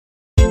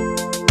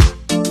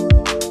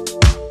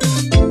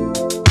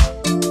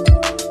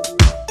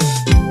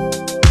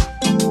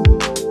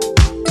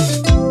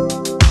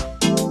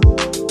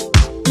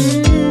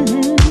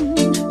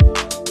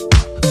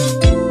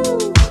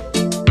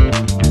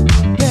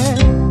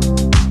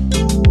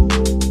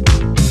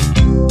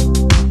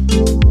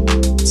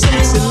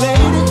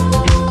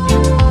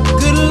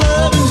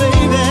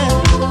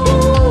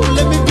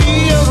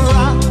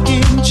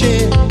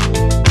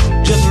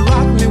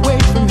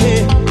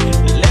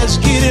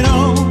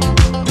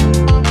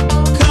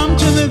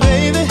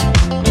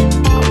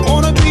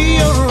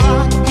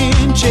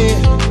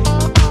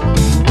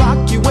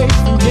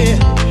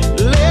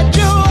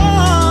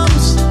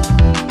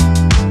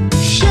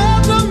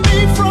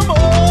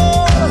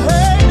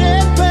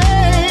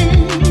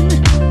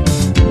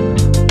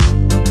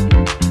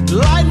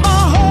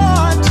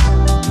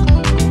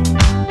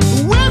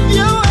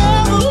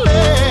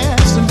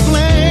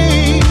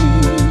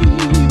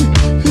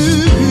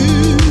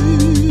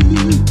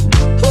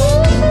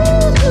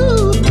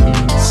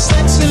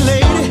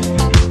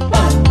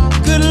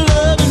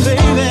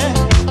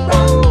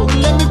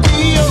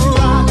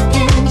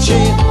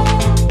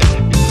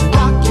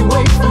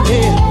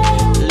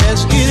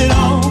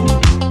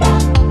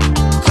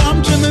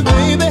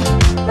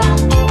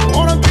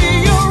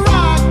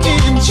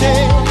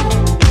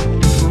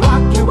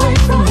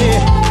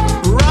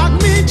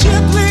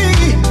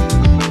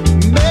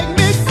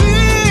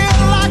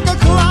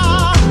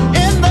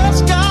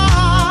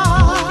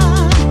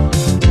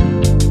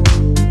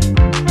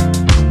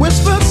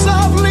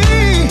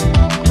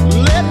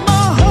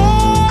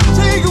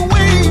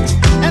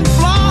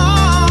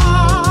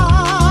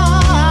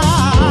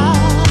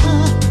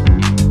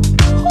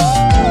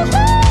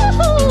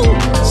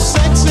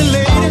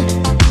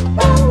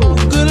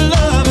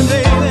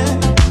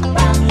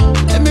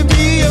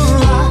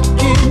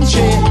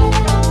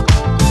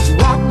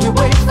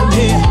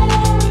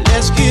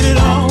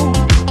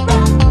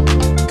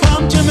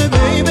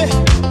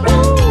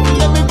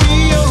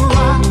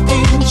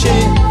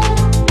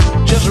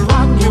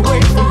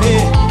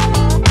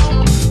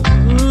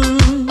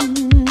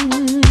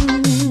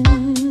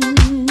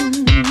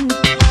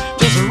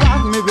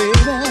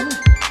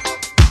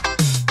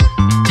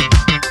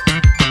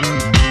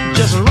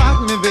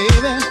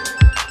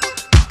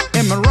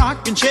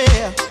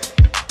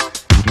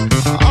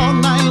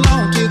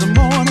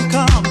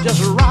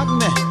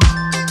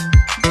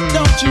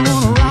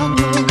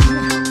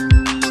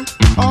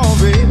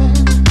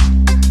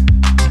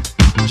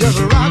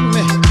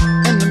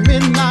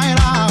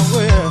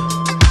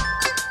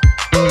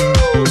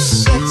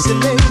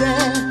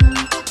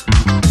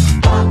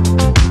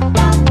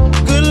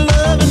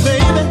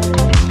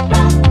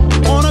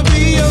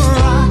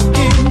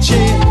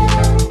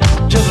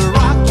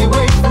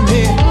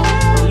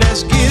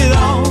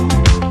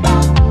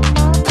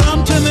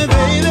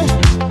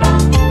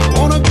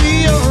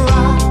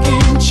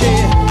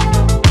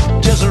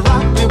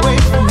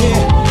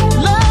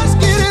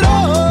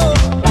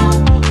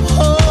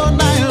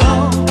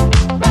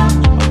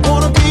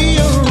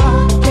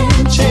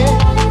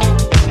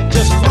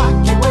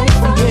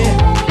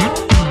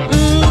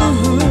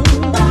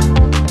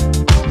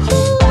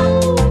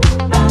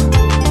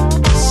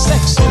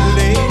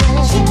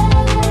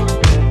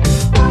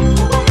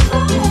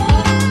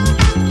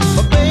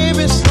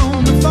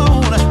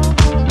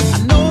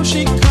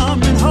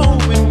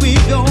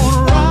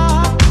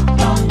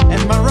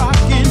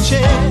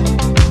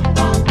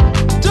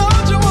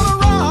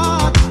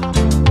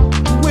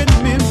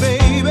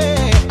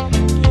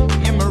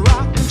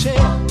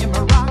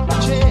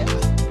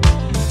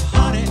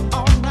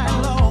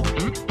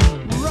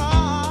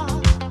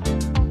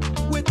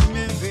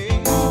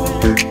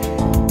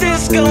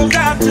goes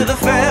out to the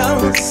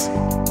fellas.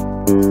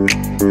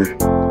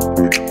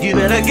 You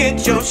better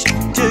get your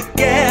shit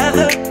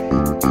together.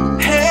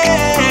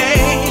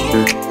 Hey,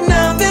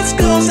 now this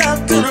goes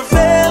out to the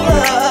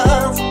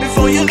fellas.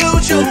 Before you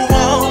lose your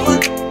woman,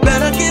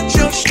 better get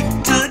your shit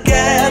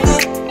together.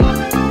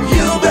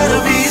 You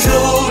better be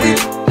Jody.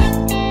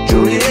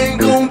 Jody ain't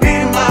gonna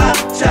be my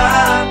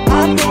type.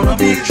 I'm gonna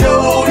be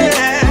Jody.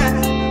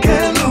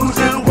 Can't lose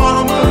this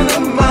woman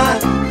of mine.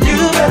 You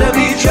better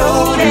be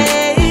Jody.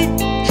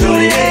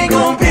 Jody ain't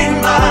gonna be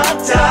my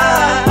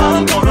type.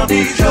 I'm gonna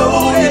be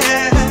Jody.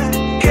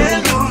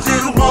 Can't lose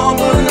this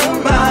woman of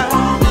mine.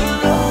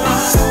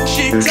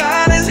 She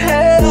tired as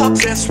hell,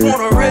 just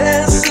wanna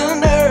rest her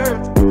nerve.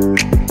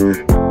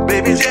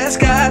 Baby just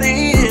got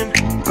in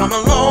from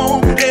a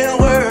long day of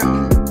work.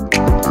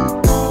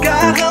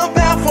 Got her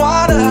bath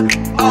water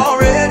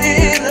already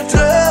in the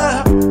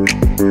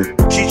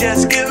tub. She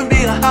just giving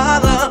me a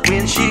holler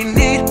when she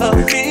need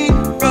her feet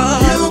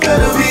rubbed. You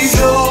better be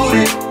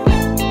Jody.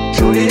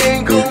 Jody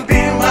ain't gonna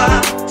be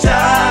my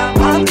type.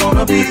 I'm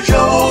gonna be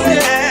Jody.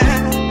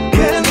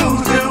 Can't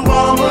lose this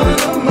woman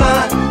of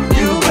mine.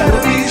 You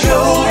better be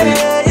Jody.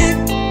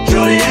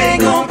 Jody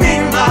ain't gonna be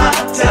my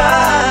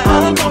type.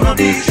 I'm gonna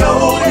be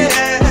Jody.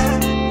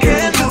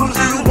 Can't lose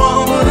this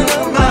woman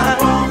of mine.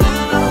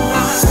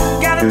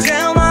 Gotta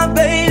tell my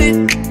baby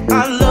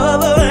I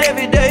love her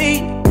every day.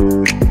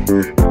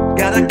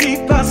 Gotta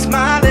keep her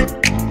smiling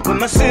with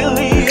my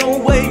silly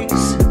old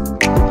ways.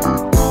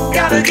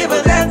 Gotta give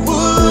her that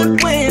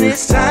wood when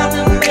it's time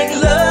to make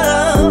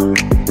love.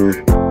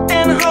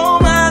 And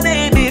hold my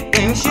baby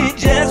when she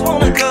just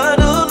wanna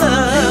cuddle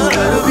up. You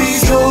better be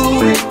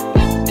Jody.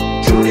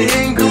 Jody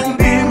ain't gonna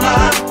be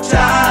my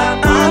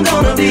type. I'm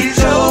gonna be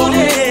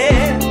Jody.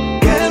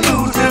 Can't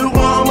lose this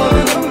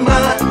woman of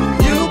mine.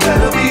 You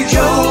better be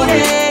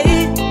Jody.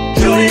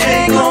 Jody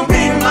ain't gonna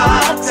be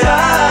my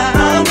type.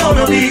 I'm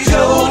gonna be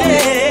Jody.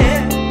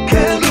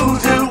 Can't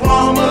lose this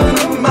woman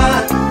of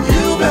mine.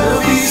 You better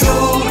be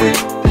Jody.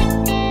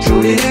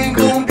 Jody ain't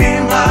gonna be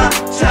my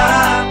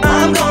type.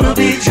 I'm gonna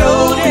be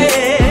Jody.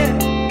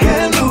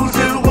 Can't lose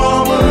this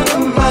woman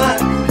of mine.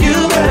 You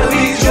better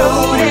be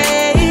Jody.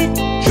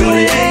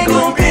 Jody ain't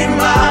gonna be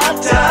my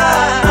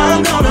type.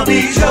 I'm gonna be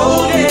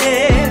Jody.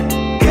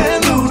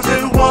 Can't lose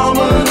this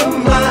woman of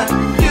mine.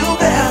 You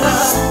better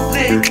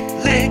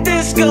lick.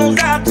 This goes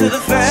out to the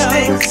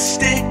fellas.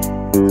 Stick.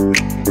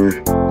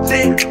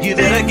 Lick. You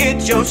better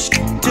get your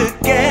shit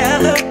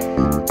together.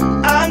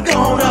 I'm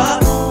gonna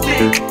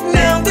lick.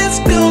 Now this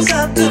goes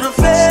out to the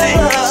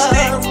fellas.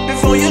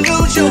 Before you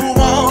lose your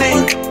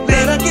woman,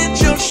 better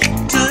get your shit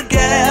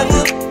together.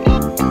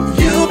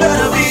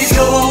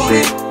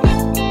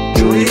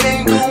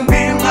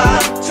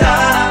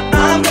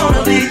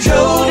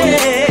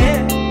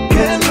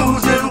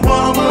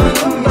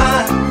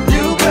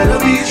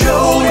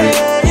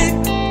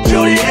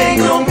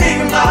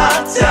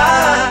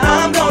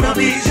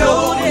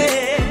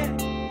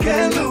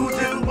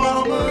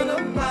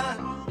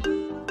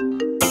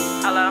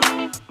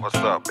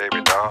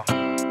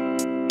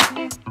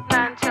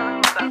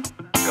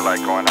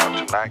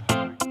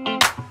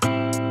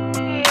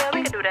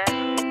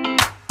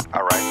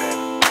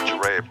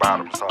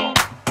 bottom, so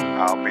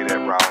I'll be there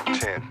around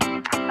 10.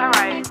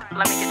 Alright,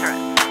 let me get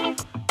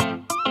dressed.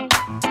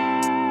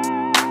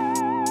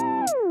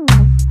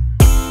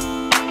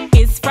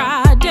 It's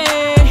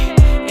Friday,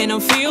 and I'm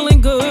feeling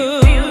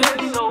good.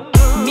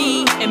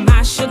 Me and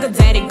my sugar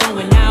daddy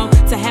going out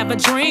to have a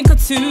drink or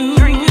two.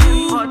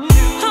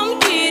 I'm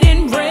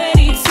getting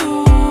ready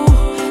to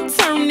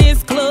turn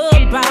this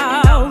club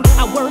out.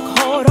 I work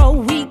hard all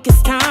week,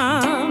 it's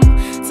time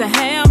to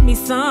have me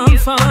some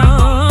fun.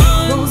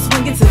 Gonna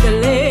swing it to the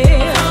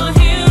left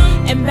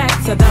and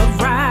back to the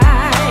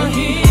right.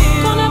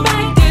 Gonna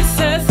back this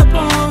ass up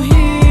on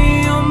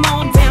him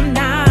all damn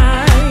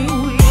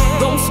night.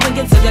 Gonna swing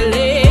it to the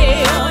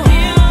left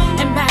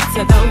and back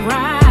to the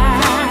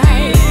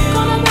right.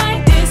 Gonna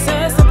back this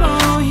ass up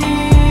on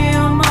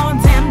him all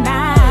damn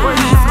night.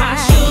 He's my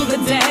sugar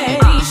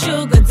daddy,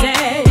 sugar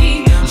daddy,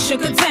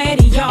 sugar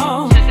daddy,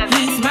 y'all.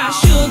 He's my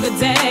sugar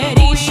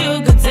daddy,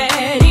 sugar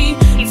daddy,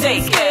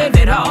 takes care of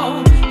it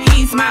all.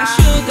 He's my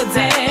sugar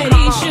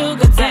daddy,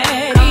 sugar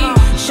daddy,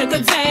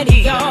 sugar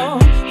daddy, y'all.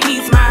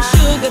 He's my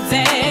sugar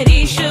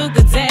daddy,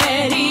 sugar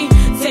daddy,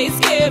 takes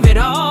care of it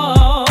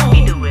all.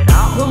 He do it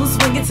all. Gonna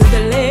swing it to the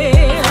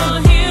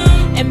left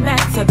and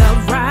back to the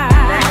right.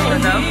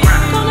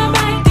 Gonna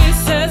back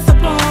this ass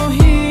up on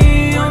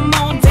him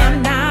all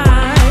damn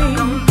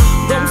night.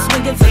 Gonna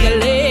swing it to the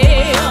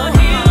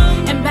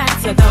left and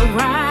back to the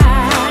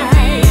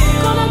right.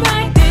 Gonna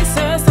back this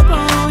ass up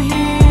on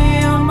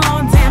him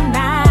all damn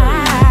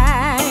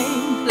night.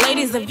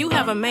 Ladies, if you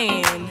have a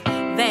man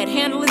that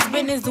handle his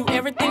business, do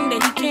everything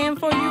that he can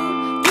for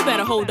you, you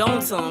better hold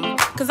on to him.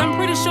 Cause I'm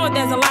pretty sure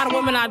there's a lot of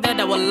women out there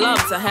that would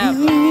love to have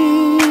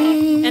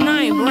him. And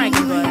I ain't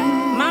bragging, but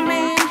my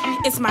man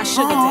is my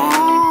sugar daddy.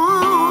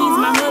 He's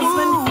my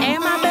husband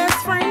and my best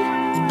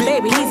friend.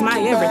 Baby, he's my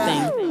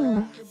everything.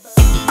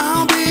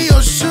 I'll be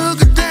your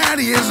sugar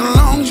daddy as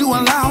long as you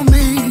allow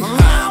me.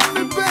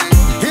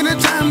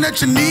 Anytime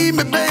that you need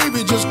me,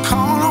 baby, just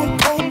call on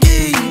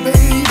Pokey,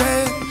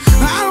 baby.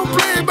 I don't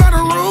play by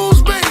the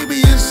rules,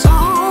 baby, it's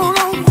all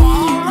on me,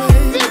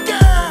 baby.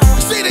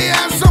 See the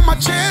ass on my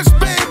chest,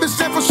 baby,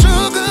 stand for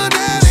sugar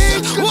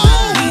daddy.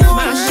 Whoa. He's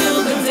my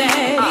sugar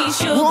daddy,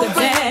 sugar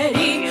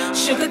daddy,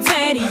 sugar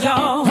daddy,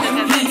 y'all.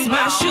 He's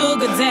my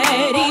sugar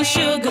daddy,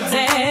 sugar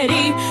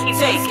daddy,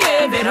 takes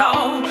care of it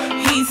all.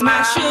 He's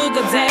my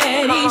sugar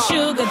daddy,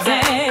 sugar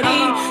daddy,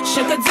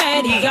 sugar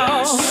daddy,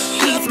 y'all.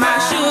 He's my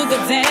sugar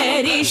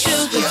daddy,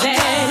 sugar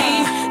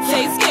daddy,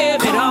 takes care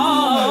of it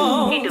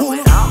all. He do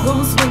it all.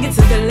 Gonna swing it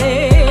to the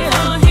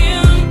left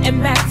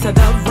and back to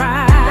the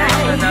right.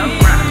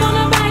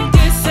 Gonna back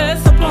this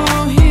ass up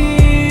on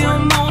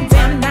him all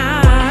damn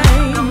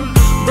night.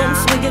 Gonna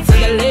swing it to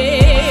the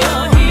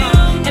left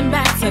and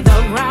back to the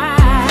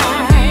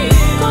right.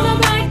 Gonna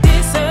back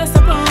this ass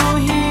up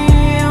on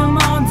him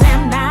all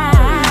damn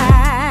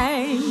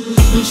night.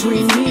 You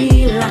treat me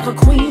like a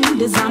queen,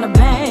 designer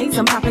bags,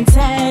 I'm popping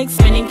tags,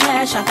 spending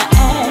cash out the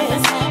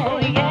ass. Oh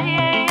yeah.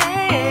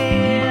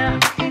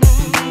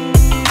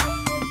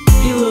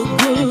 He look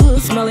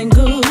good, smelling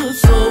good,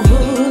 so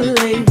good,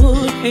 lay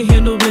wood, and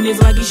handle business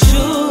like he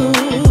should.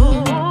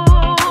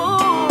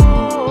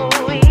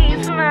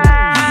 He's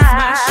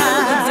My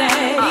sugar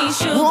daddy,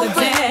 sugar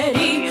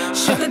daddy,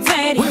 sugar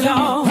daddy,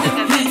 y'all.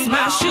 He's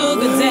my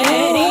sugar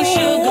daddy,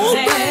 sugar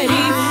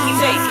daddy,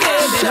 takes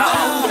care of it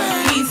all.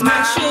 He's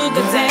my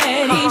sugar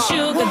daddy,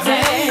 sugar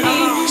daddy,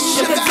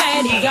 sugar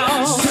daddy,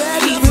 y'all.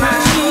 He's my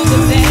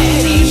sugar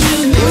daddy,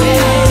 sugar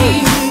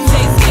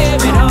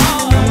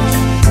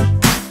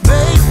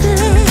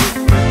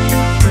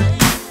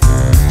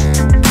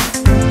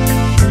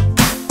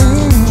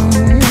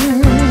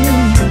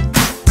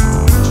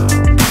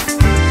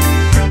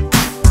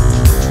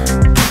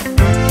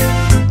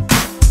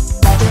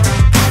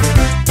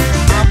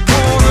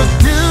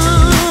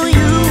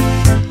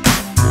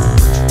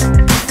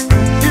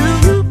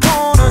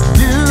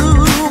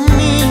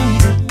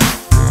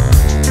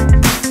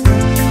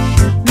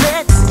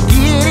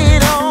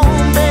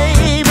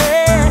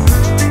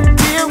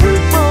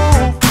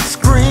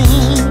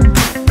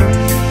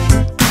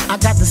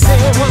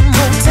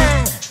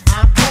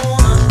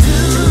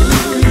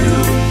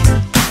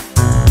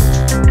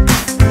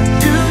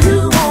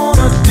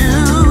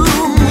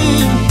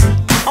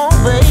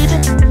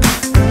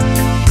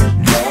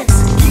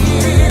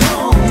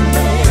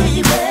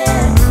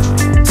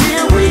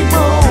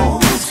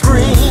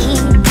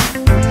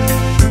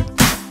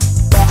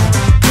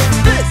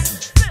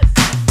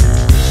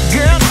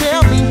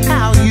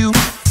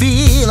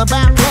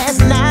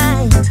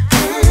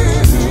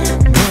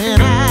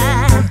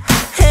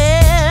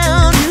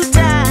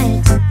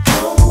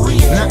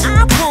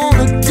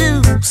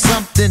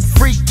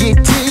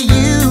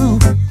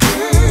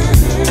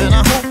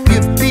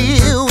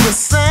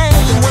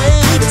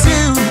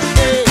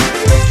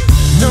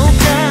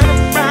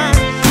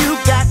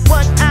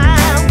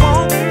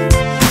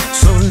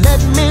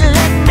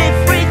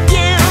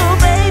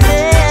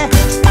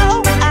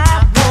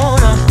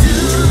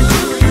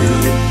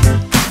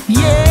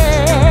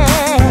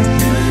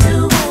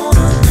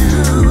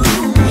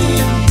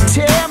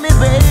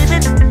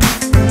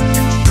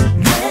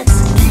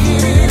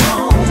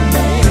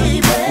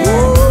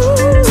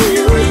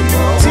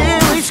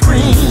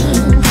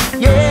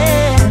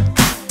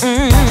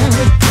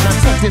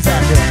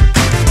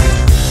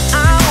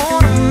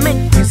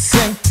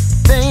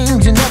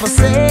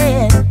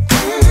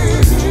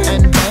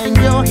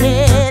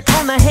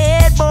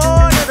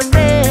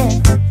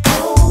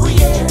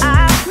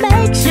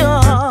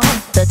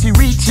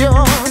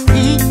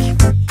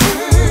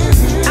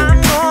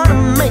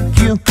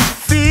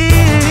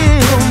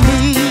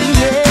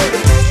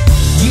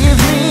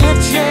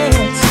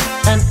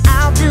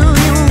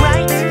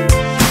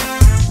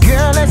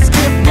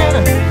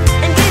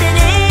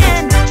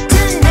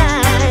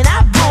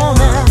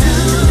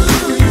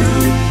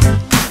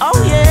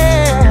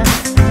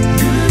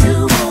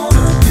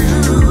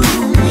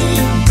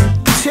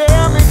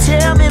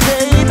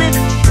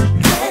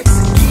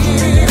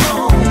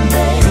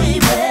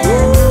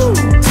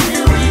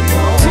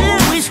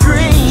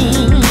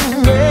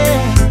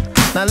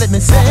Now let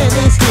me say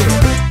this here.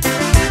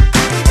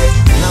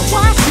 Now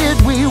why should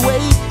we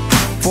wait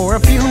for a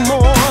few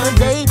more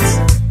dates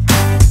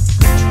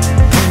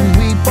when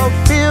we both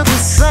feel the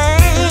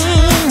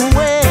same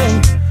way?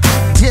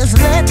 Just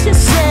let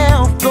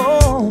yourself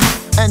go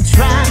and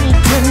try me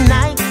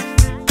tonight.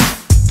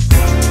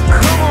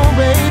 Come on,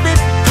 baby,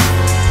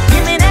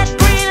 give me that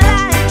green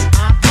light.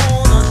 I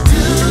wanna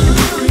do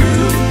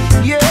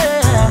you,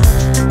 yeah,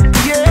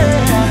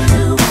 yeah.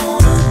 You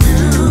wanna do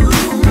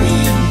me?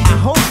 I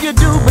hope you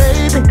do,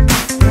 baby.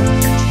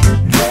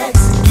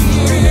 Let's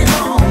get it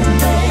on,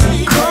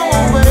 baby. Come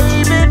on,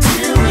 baby,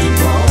 till we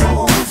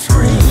both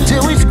scream,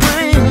 till we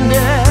scream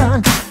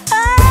down. Ah,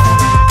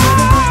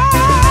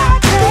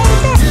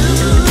 baby, do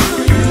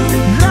you?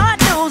 Lord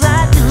knows I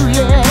do,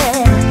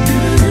 yeah. Do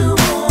you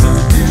wanna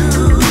do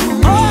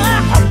me? Oh, I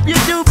hope you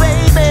do,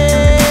 baby.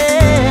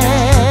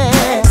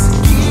 Let's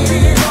get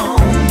it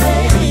on,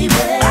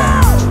 baby.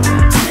 Oh,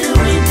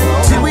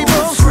 till we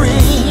both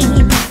scream.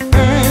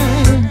 Yeah.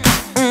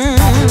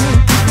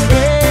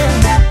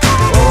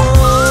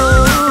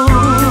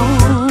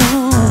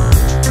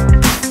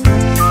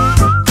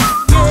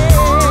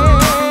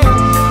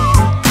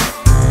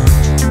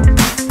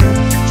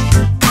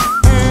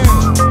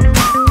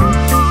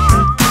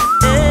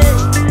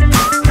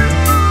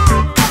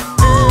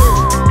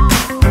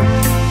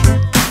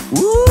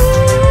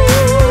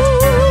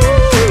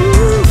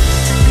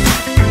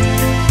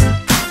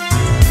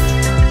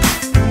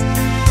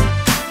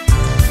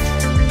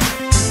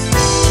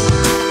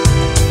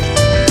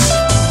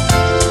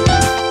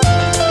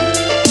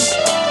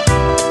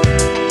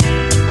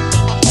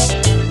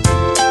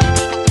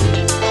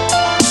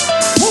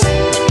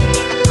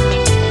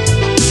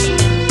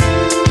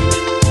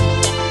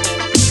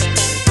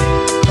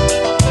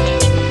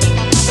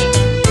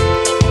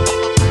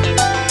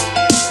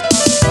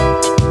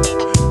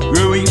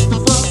 Girl, we used to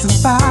fuss and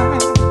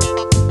fight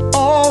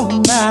all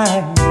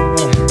night,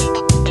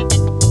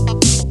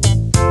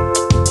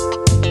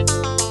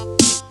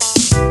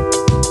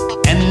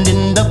 and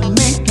end up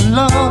making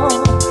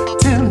love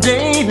till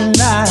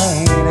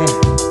daylight.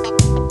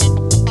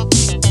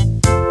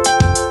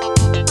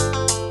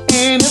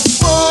 And it's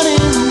funny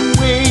the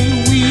way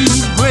we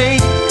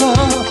break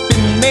up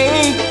and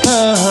make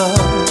up,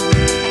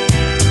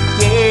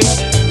 yeah.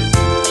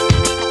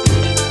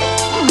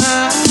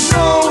 Not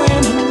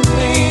knowing the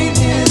way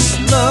this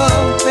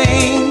love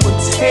thing would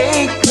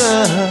take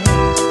us.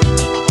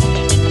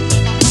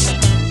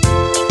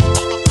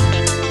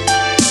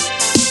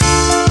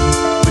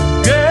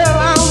 Girl,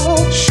 I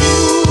want you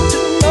to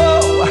know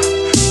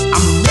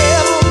I'm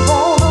never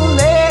gonna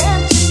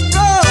let you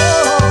go.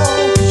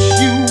 'Cause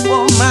you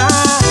are my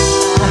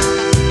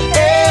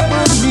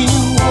ebony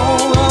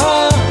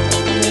woman.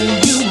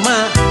 You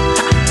my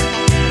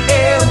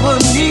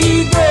ebony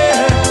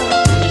girl.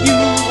 You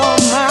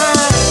are my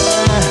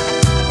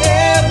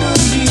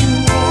ebony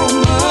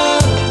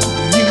woman.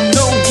 You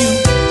know you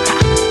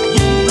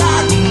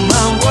rock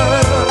my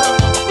world.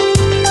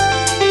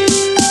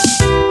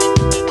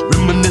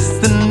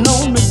 Reminiscing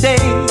on the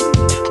day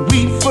we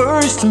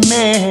first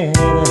met.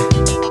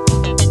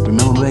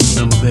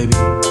 Remember, baby.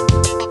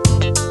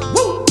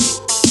 Woo!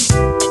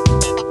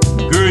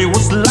 Girl, you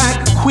was like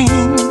a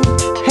queen,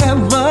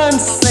 heaven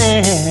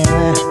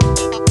sent.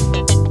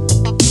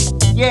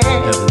 Yeah,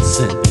 heaven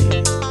sent, baby.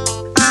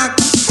 I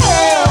could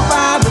tell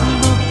by the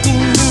look in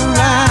your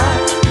eye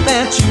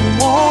that you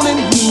wanted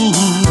me.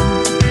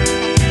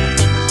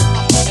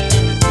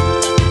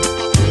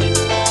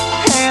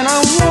 And I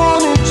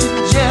wanted you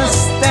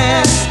just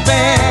as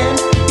bad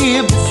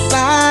here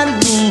beside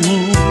me.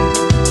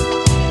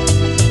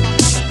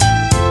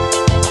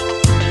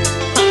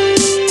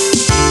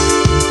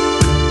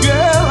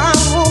 Girl, I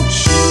want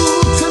you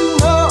to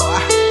know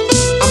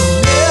I'm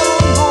never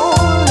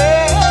gonna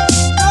let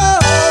you go.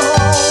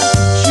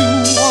 You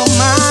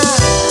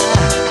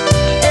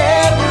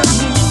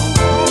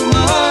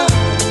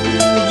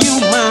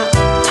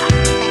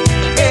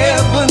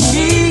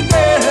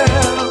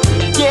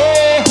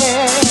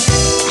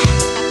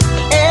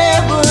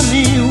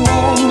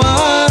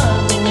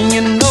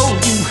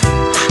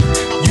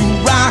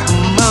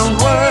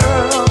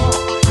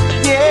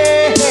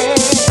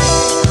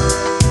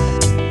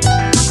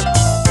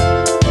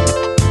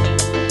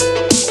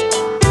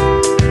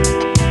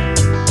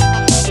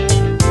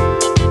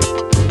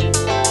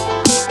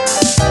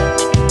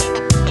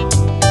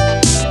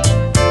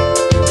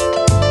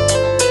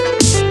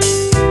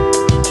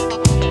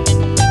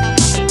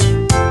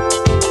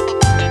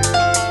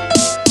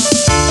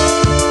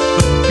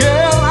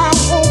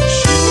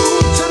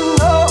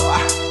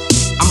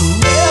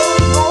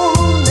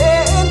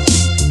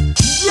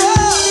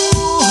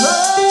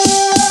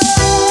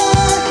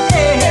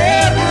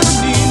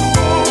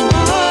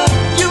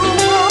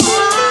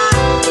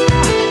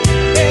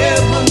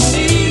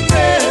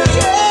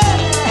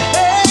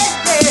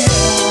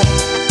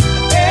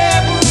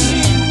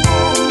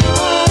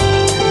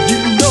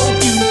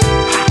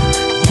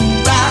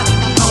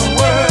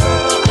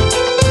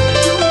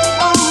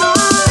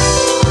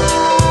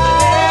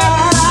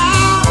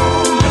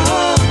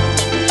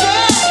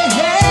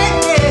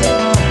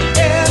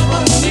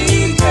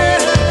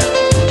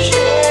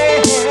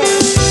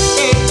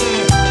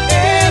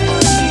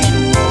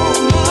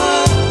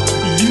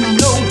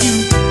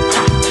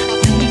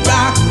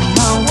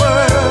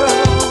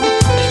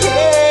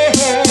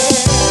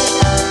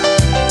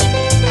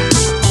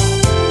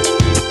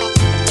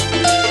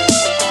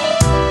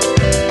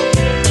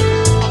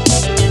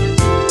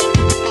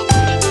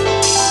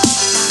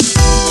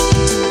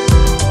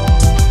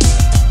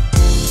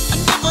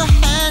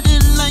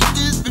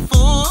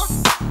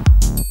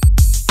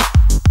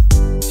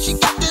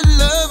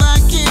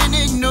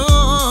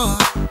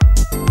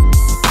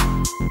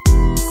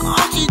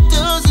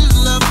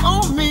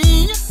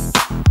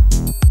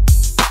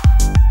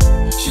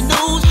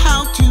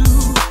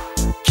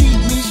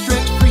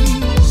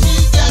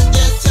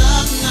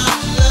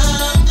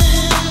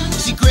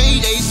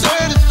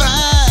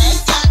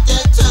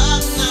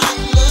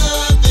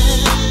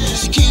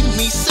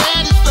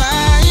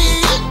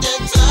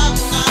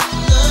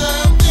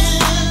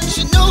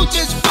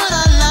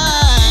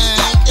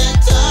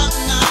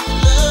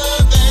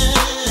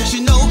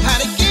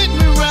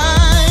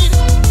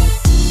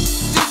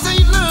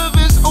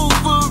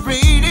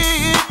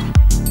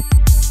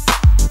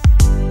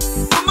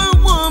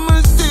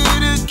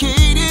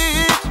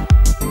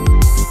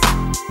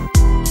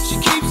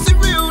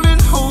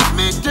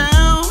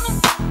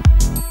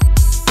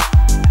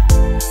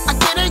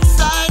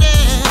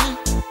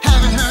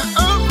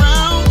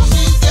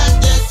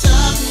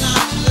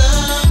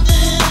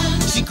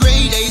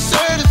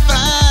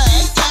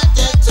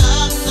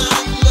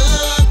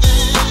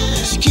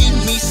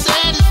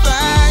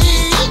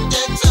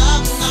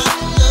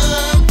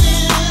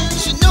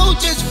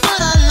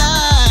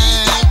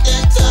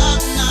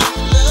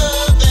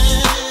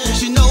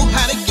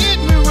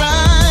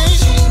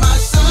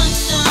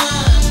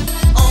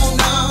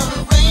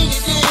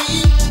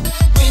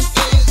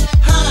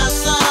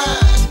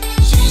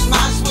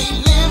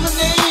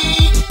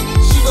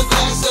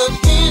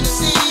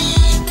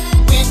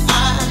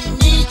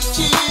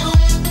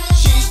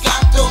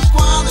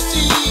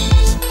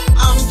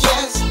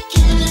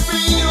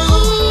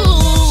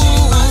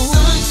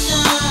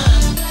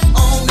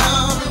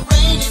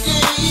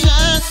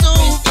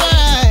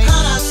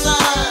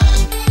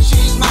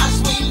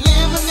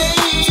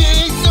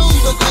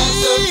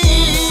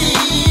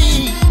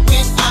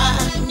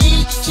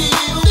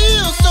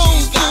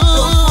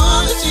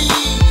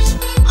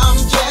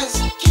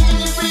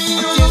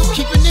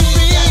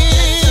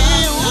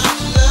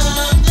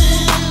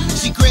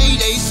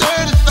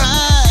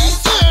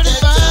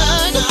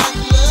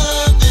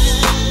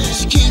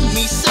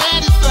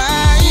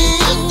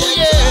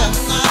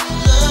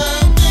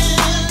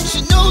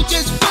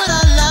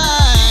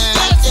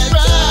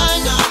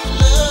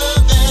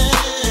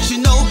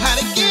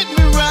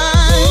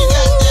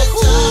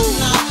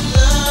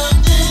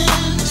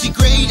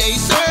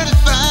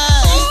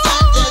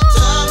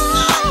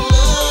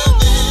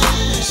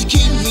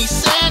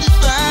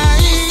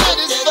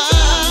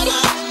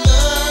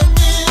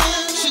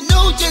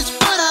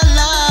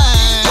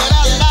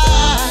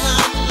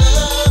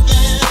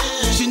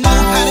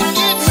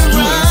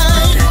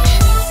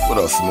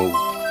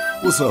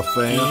What's up,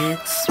 fam?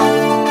 It's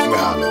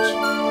I'll let you.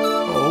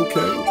 Oh,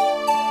 okay.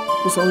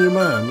 What's on your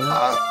mind, man?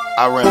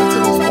 I ran into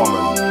this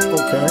woman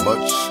Okay.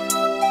 much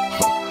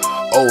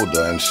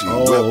older, and she Oh,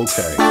 whipped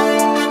okay.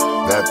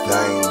 that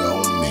thing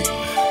on me.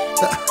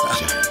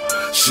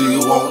 She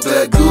want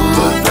that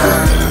good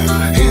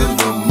thing in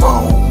the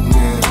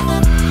morning.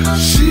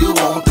 She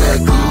want that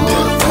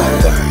good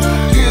thing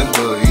in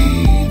the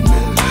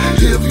evening.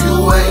 If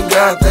you ain't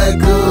got that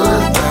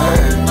good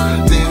thing,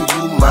 then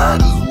you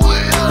might as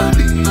well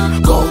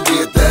leave. Gon'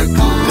 get that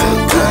good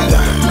thing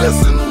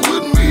messing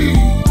with me.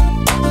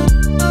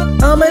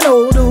 I'm an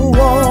older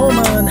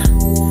woman,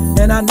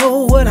 and I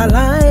know what I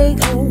like.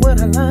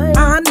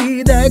 I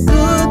need that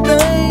good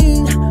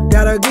thing,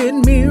 gotta get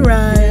me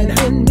right.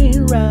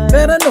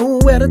 Better know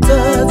where to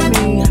touch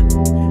me,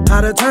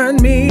 how to turn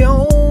me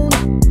on.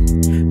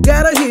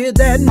 Gotta hit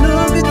that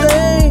nugget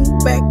thing,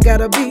 back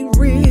gotta be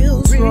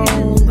real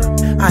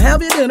strong. I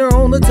have your dinner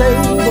on the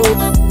table,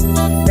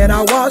 and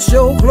I wash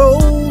your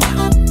clothes.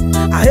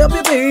 I help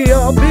you pay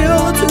your bill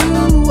or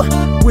two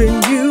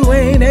when you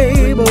ain't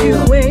able.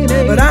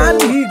 But I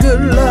need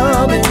good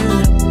loving,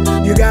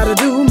 you gotta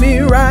do me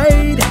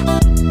right.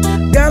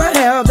 Gotta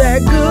have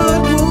that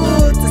good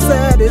wood to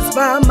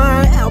satisfy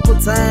my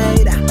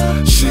appetite.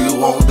 She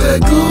want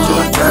that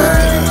good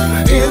thing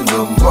in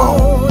the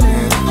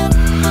morning.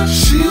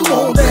 She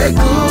want that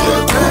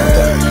good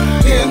thing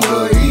in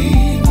the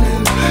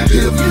evening.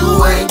 If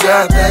you ain't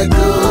got that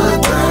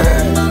good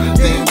thing,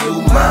 then you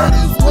might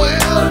as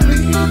well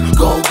leave.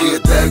 Gon'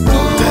 get that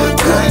good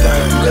thing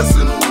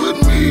messing with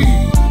me.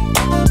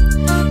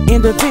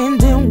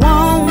 Independent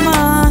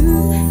woman,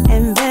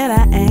 and that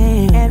I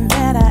am.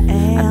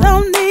 I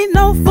don't need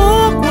no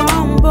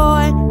full-grown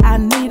boy. I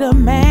need a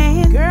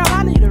man. Girl,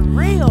 I need a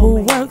real who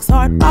man. Works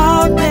hard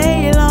all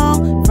day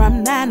long,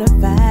 from 9 to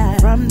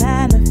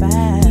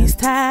 5. He's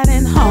tired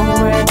and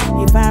hungry.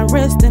 He find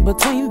rest in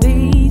between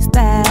these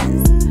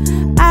thighs.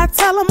 I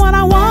tell him what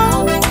I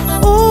want.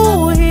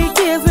 Ooh, he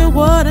gives me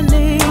what I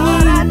need.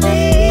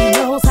 He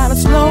knows how to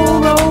slow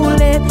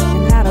roll it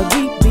and how to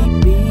beat.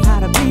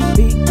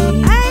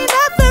 Ain't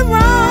nothing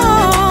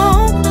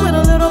wrong with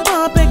a little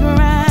bumpy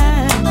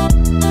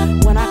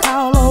grind. When I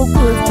call old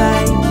good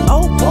thing,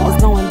 oh boy,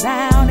 it's going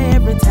down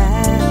every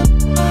time.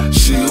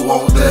 She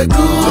want that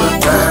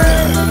good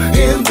thing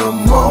in the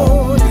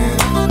morning.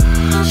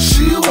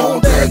 She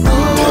want that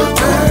good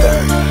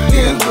thing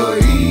in the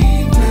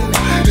evening.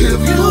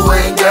 If you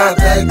ain't got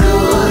that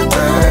good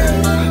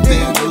thing,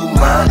 then you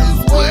might as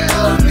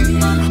well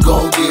leave.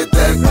 Gon' get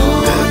that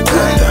good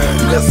thing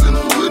messing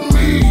with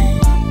me.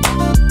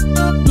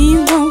 He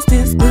wants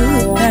this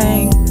good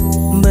thing,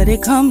 but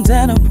it comes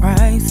at a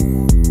price.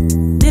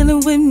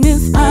 Dealing with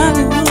Miss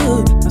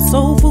Hollywood, a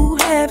soul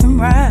food having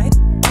right.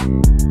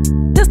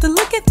 Just to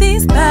look at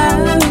these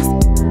thighs,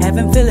 have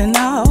him feeling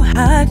all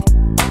hot.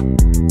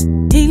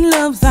 He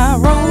loves our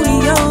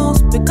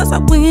rodeos because I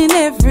win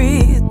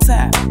every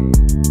time.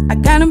 I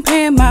got him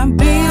paying my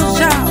bills,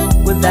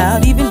 y'all,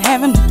 without even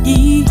having to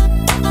eat.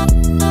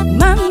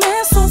 My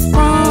man's so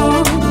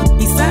strong,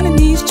 he's signing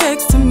these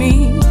checks to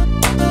me.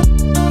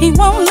 He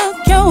won't look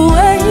your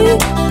way,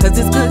 cause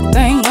it's good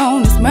thing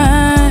on his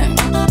mind.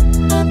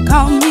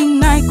 Call me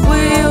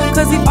NyQuil,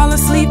 cause he fall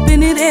asleep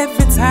in it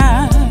every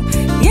time.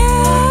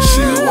 Yeah.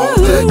 She want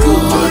that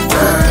good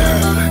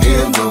thing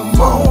in the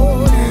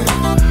morning.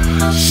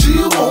 She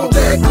want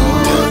that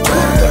good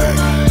thing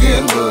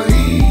in the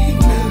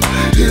evening.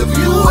 If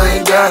you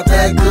ain't got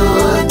that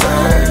good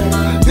thing,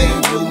 then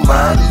you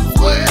might as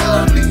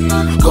well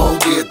leave. Gon'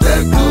 get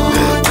that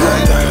good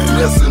thing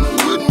messing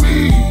with me.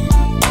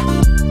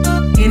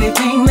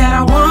 Anything that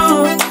I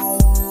want,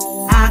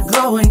 I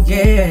go and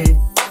get.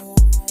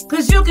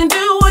 Cause you can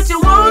do what you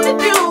want to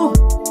do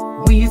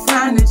when you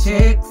sign the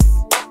checks.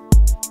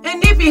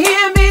 And if you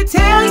hear me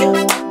tell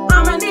you,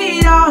 I'ma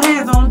need all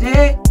hands on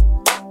deck.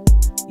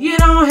 You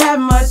don't have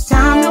much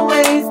time to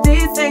waste,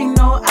 this ain't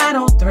no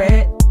idle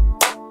threat.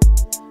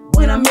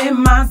 When I'm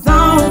in my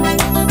zone,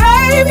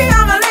 baby,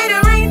 I'ma lay the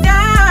ring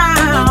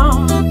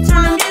down.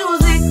 Turn the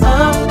music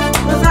up,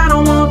 cause I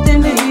don't want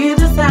them to hear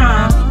the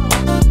sound.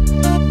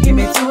 Give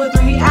me 2 or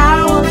 3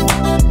 hours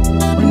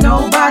with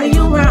nobody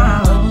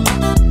around.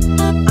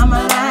 I'ma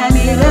line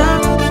it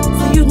up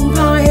so you can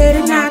go ahead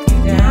and knock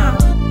it down.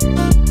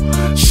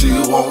 She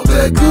want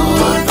that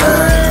good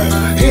thing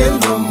in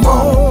the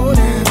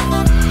morning.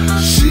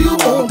 She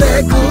want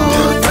that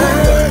good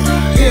thing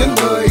in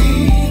the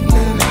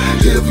evening.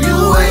 If you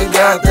ain't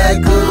got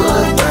that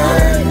good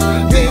thing,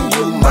 then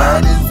you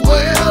might as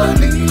well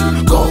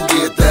leave. Gon'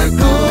 get that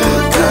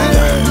good thing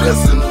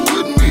messing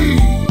with me.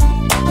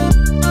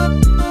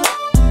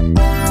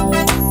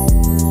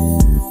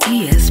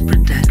 ES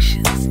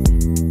Productions.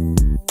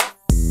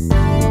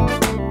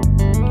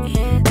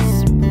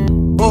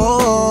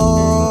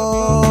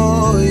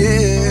 Oh,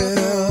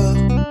 yeah.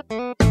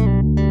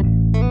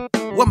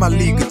 What my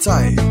lead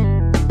guitar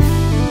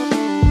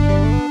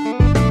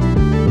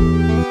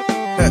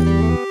at?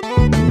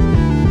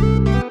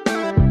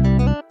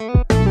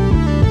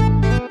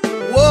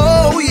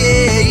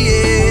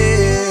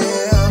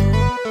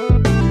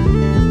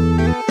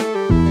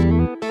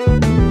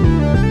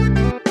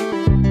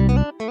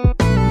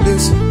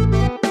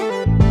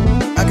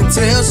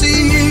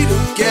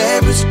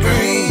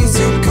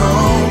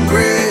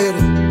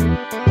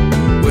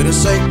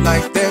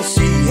 like that,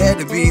 she had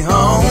to be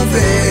home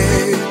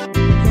fed.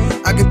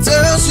 I could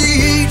tell she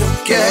eat them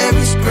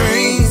cabbage,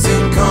 greens,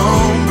 and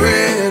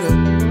cornbread.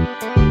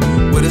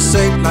 With a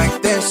shape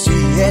like that, she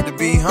had to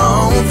be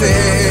home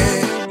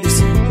fed.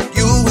 Listen,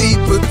 you eat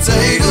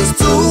potatoes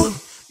too.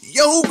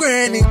 Your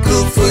granny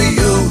cooked for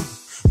you.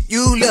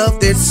 You love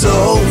that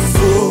soul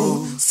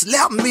food.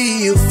 Slap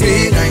me if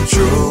it ain't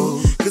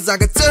true. Cause I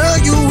could tell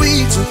you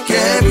eat your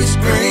cabbage,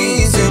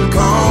 greens, and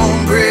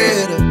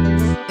cornbread.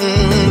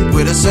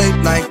 With a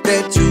shape like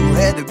that, you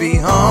had to be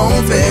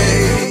home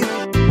fed.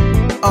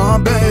 Oh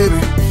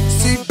baby,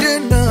 see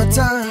dinner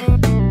time,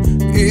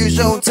 it's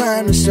your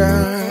time to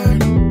shine.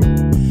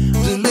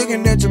 Just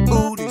looking at your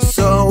booty,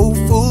 soul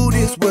food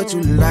is what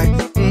you like.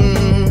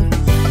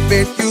 I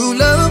bet you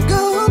love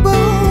gumbo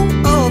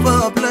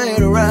over a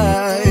plate of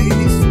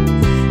rice.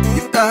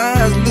 Your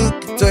thighs look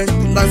and taste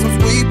like some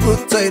sweet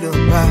potato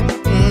pie.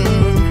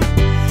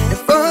 And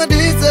for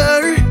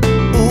dessert,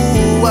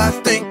 ooh, I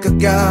think I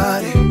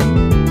got it.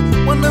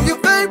 One of your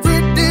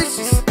favorite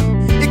dishes,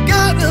 it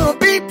gotta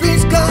be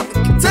peach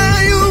cobbler. I can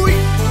tell you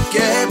eat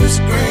cabbage,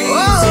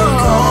 greens, and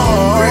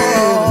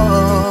cornbread.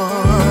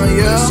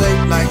 Yeah,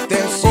 shape like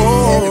that, she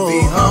had to be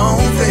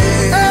home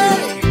fed.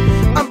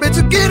 Hey, I bet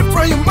you get it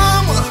from your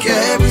mama.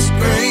 Cabbage,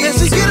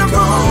 greens, and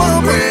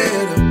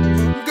cornbread.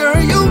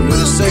 Girl, you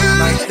look shape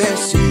like that,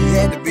 she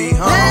had to be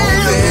home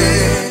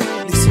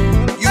fed. Listen,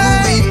 you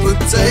eat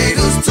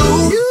potatoes too.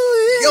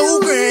 Your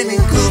granny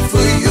cooked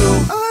for you.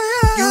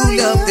 You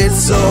love that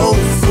soul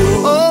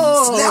food.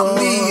 Slap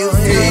me if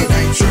it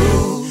ain't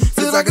true.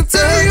 Cause I can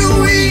tell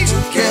you eat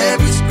your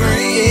cabbage,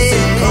 greens,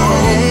 and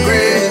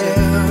cornbread.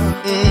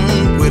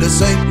 With a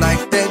shape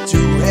like that,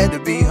 you had to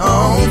be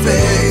home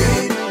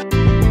fed.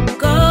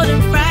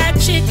 Golden fried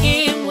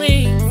chicken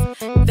wings,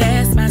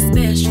 that's my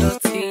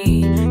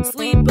specialty.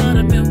 Sweet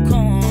buttermilk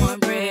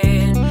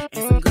cornbread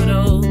and some good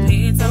old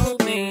pinto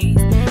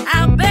beans.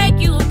 I'll bake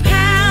you a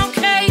pound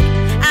cake,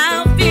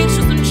 I'll fix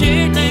you some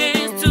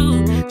chitlins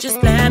too. Just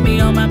slap me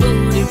on my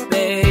booty,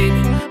 baby,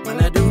 when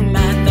I do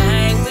my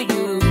thing for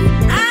you.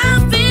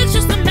 I'll fix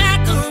you some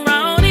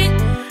macaroni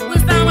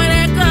with some of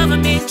that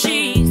government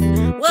cheese.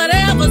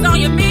 Whatever's on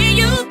your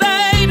menu,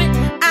 baby,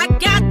 I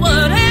got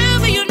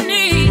whatever you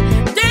need.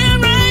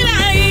 Damn right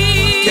I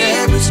eat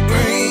cabbage,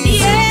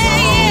 greens, and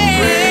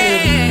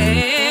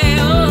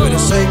cornbread. With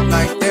a shape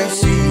like that,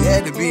 she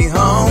had to be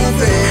home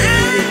fed.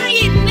 I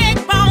eat neck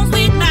bones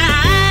with my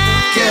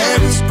eyes.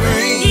 Cabbage,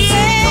 greens,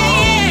 and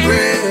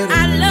cornbread. I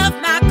love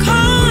my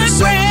With a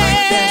shape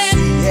like that, cornbread.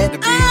 she had to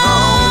be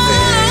home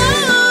fed.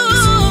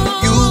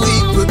 You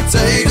eat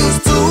potatoes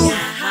too.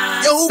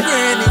 Your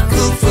granny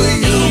cooked for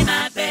you.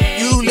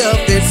 You love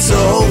that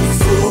soul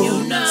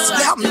food.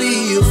 Slap me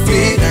if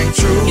it ain't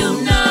true.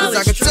 Cause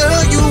I can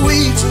tell you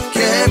eat your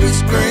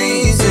cabbage,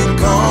 greens, and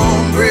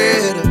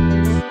cornbread.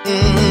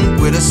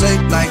 With a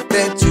shape like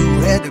that, you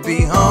had to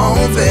be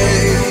home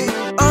fed.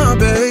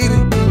 Baby,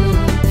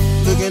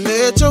 looking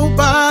at your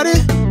body,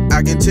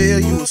 I can tell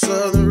you a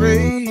southern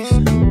race.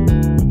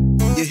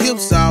 Your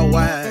hips are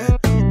wide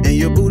and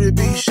your booty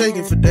be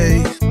shaking for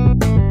days.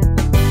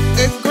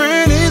 At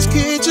Granny's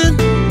kitchen,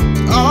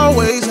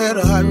 always had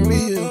a hot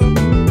meal.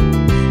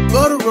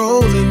 Butter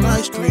rolls and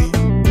ice cream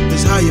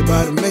is how your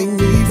body make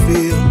me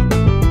feel.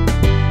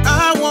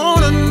 I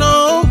wanna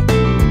know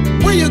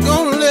when you're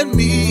gonna let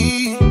me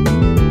eat.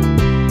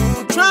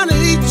 I'm trying to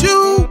eat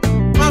you,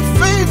 my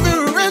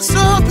favorite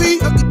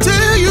recipe. I can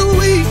tell you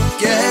eat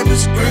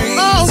cabbage,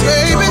 greens,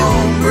 and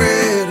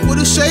cornbread. With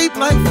a shape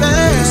like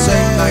that, with a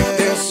shape like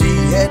that, she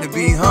had to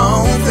be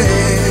home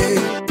fed.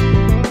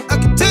 I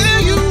can tell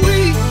you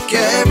eat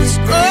cabbage,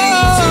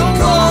 greens, and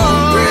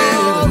cornbread.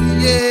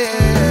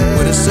 Yeah,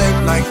 with a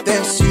shape like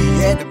that, she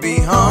had to be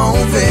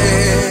home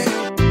fed.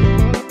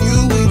 You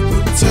eat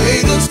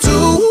potatoes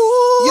too.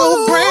 Your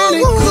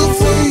granny cooked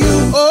for you.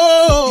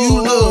 You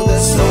love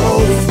that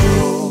soul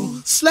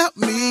food. Slap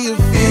me if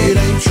it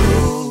ain't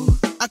true.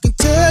 I can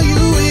tell you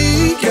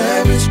eat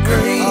cabbage,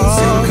 greens,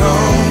 and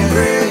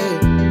cornbread.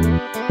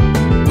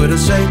 With a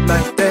shape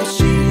like that,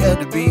 she had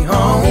to be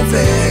home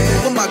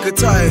fed. Oh my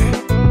guitar.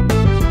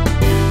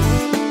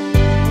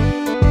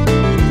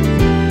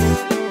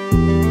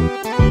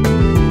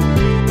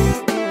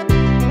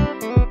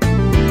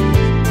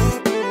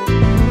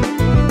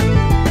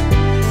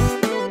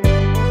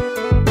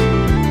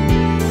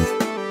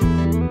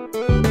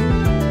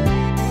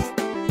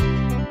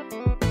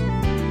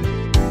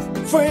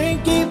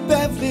 Frankie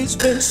Beverly's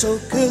been so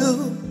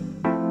good.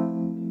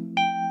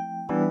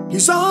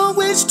 He's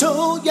always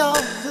told y'all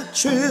the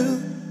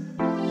truth.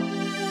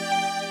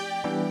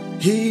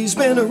 He's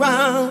been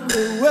around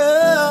the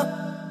world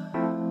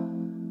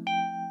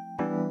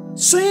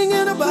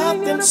singing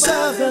about them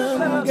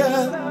southern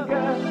girls.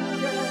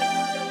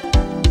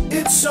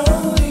 It's so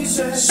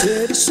easy,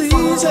 said it's easy,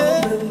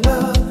 fall in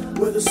love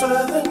with a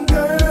southern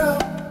girl.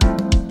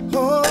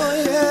 Oh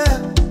yeah.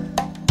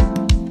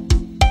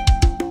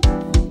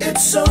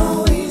 It's so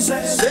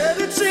easy, said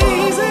it's easy,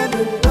 fall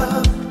in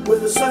love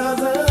with a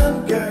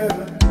southern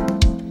girl.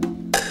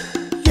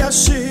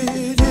 Yes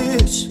it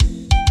is.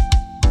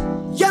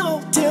 Yes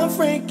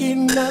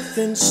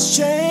nothing's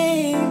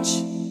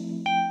changed.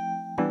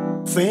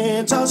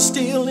 Fans are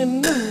still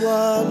in New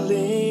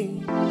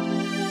Orleans.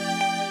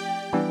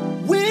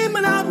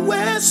 Women out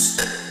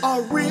west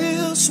are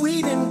real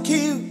sweet and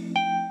cute,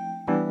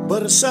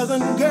 but a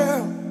southern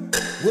girl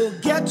will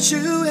get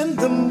you in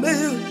the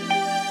mood.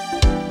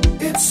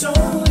 It's so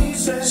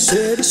easy,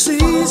 city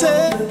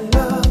season, fall in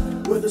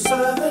love with a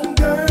southern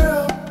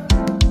girl.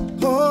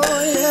 Oh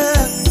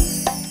yeah,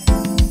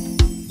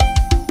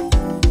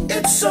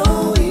 it's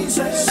so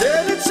easy,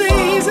 said it's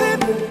easy,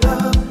 fall in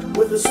love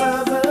with a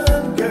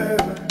southern girl.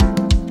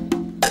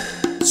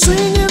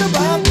 Singing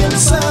about them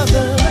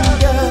southern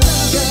girls.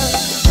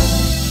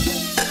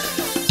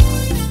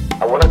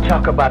 I want to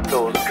talk about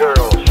those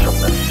girls from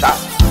the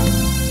south.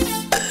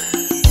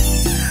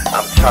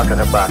 I'm talking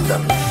about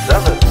them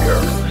southern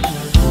girls.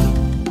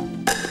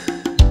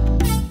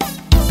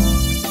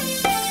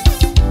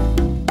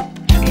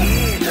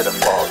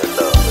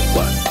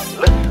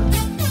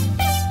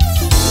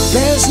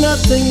 There's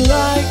nothing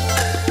like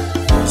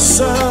a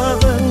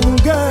southern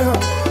girl.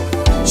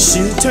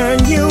 She'll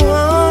turn you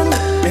on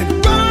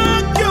and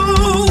rock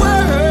your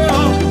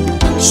world.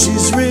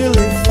 She's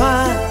really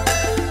fine,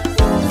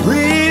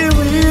 real,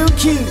 real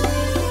cute.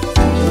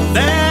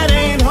 That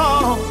ain't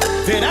all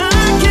that I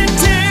can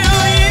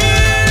tell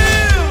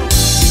you.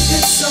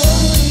 It's so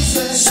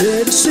easy,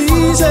 said it's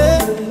easy,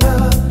 fall in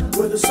love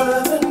with a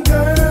southern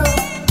girl.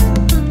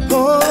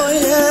 Oh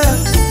yeah,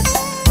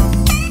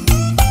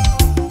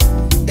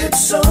 it's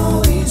so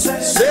easy,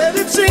 said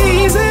it's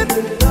easy, fall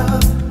in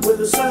love with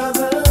a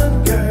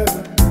southern girl.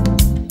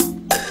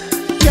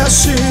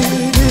 Yes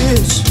it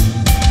is.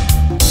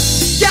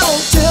 Y'all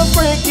tell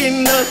Frankie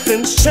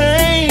nothing's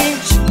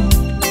changed.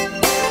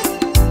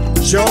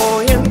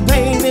 Joy and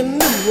pain in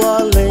New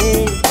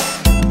Orleans.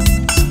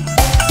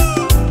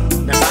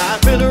 Now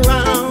I've been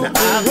around the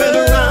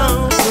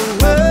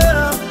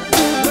world,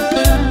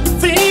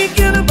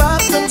 thinking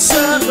about them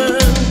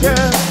southern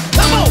girls.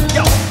 Come on,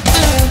 yo.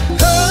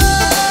 Oh,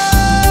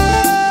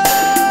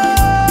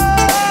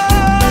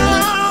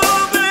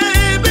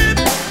 baby,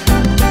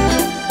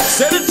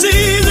 said it's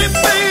easy,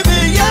 baby.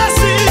 Yes,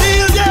 it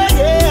is, yeah,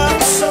 yeah.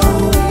 It's so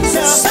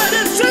easy. Said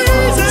it's easy.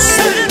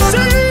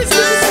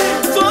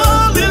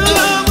 Fall in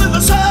love with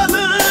a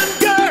southern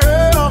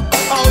girl.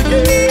 Oh,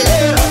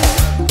 yeah.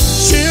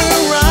 She'll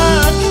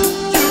rock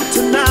you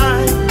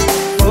tonight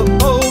for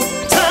old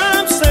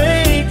time's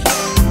sake.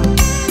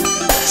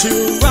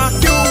 She'll rock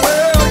your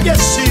world, yes,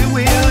 she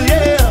will,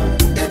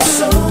 yeah. It's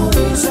so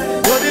easy,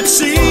 but it's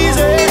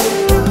easy.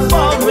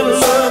 Fall in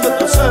love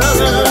with a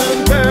southern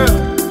girl.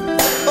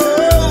 Oh,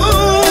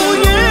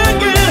 yeah,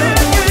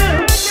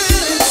 yeah.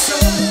 It's so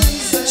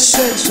easy,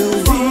 said so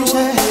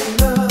easy.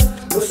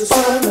 With a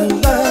southern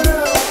love.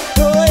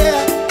 Oh,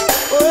 yeah,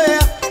 oh,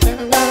 yeah.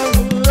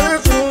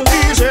 It's so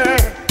easy.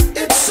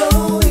 It's so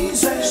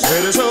easy,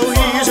 said it's so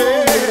easy.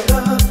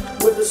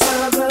 With a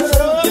southern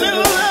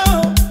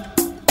girl.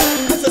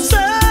 With a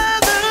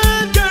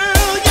southern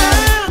girl,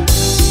 yeah.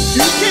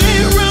 You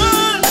can't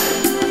run,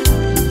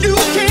 you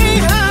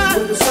can't hide.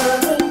 With a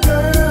southern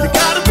girl, you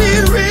gotta be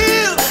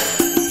real,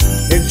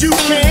 and you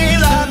can't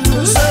lie to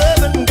a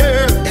southern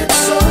girl. It's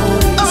so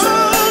easy.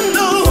 Oh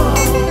no,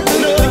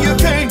 no you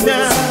can't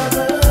now.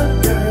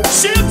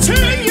 She'll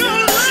turn your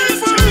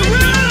life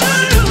around.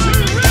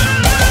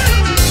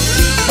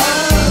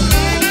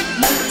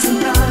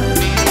 Tonight,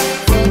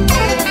 for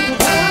old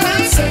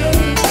time's sake.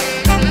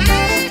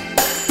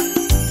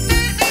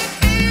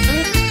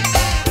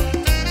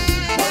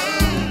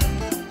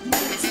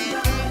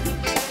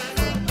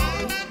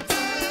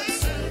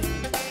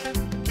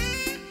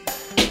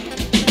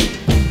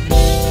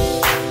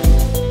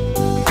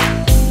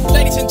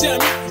 Ladies and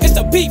gentlemen, it's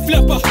the beat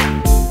flipper.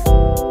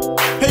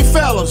 Hey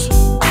fellas,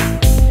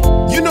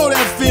 you know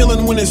that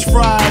feeling when it's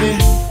Friday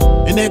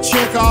and that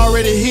check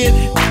already hit?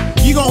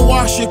 You gonna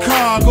wash your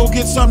car, go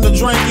get something to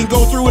drink and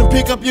go through and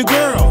pick up your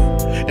girl.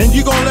 And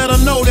you gonna let her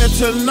know that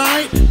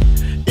tonight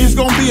is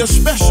gonna be a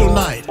special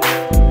night.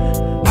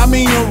 I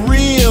mean a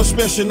real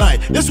special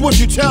night. This is what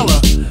you tell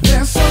her.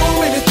 There's so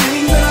many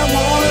things that I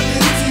wanna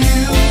do to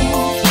you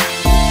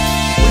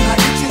when I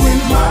get you in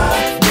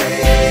my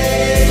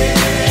bed.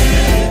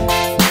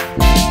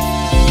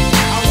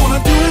 I wanna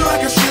do it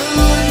like I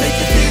should, make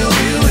you feel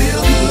real,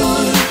 real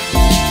good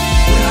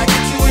when I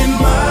get you in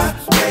my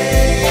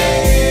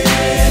bed.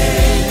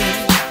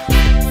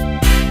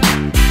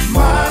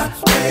 My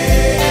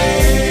bed.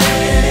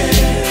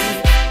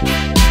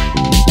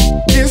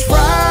 It's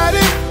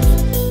Friday,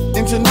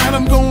 and tonight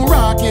I'm gonna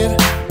rock it.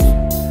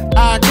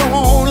 I go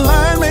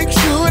online, make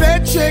sure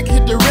that check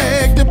hit the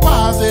reg.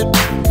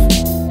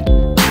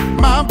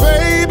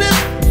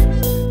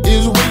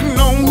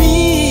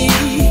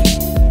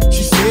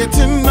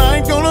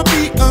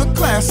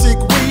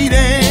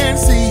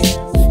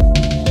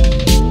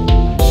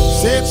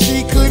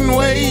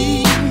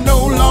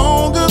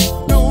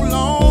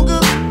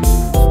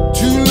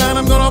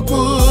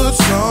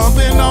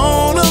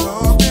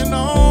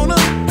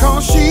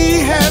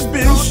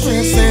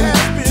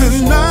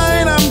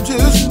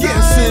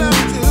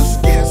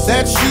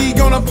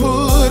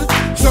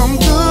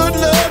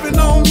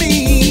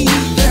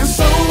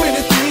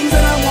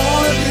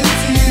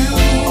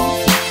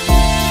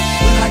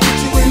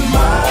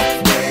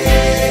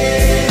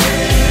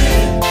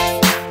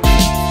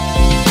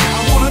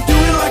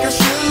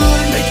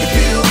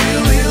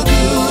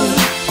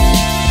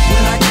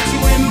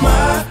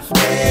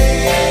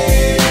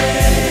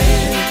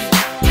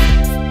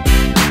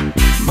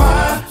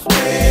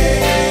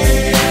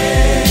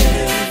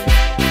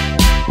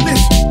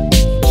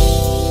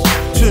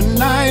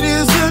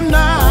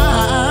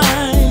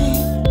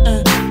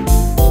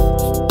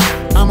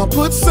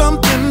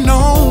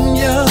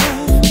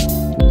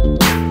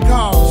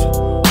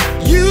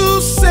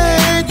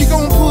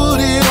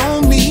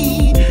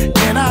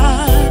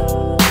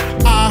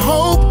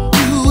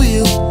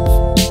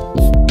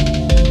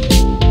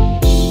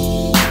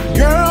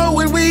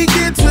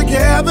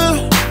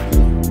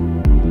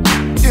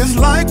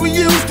 like we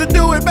used to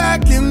do it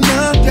back in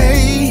the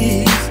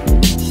days.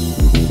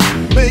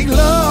 Make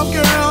love,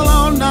 girl,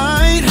 all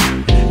night.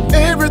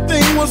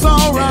 Everything was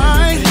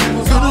alright.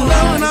 Good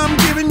love, I'm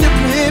giving you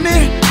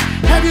plenty.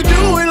 Have you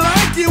doing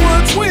like you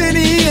were 20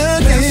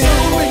 again? There's so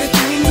many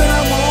things that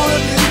I wanna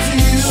do to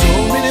you. So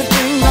many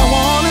things I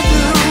wanna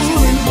do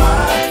in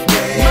my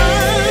day.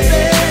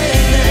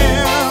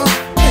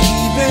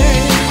 Baby,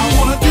 I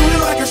wanna do it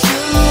like I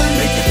should.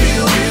 Make you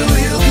feel real,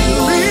 real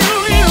good. Real,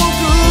 real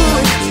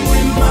good.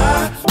 In my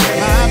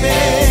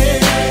bed.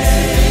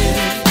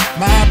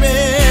 My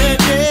bed,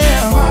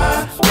 yeah. My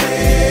bed.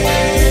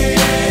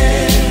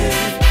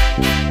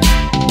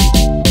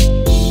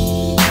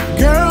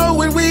 Girl,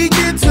 when we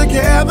get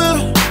together,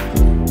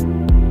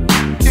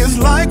 it's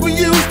like we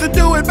used to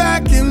do it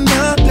back in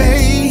the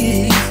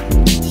days.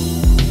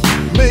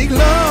 Make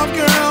love,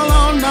 girl,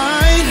 all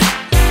night.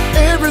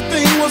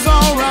 Everything was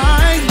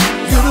alright.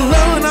 Good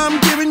love, and I'm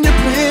giving you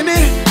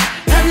plenty.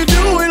 Have you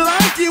doing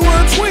like you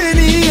were 20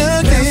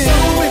 again? There's so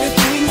many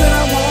things that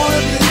I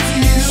wanna do to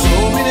you. So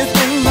many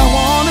things I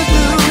wanna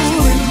do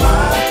in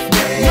my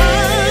day.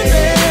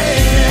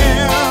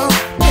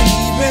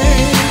 Baby,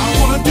 I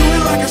wanna do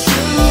it like I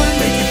should.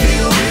 Make you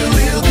feel real,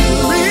 real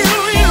good. Real,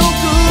 real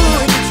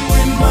good.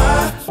 In my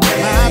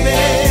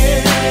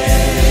bed.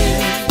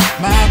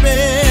 My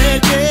bed,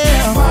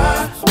 yeah. My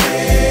bed.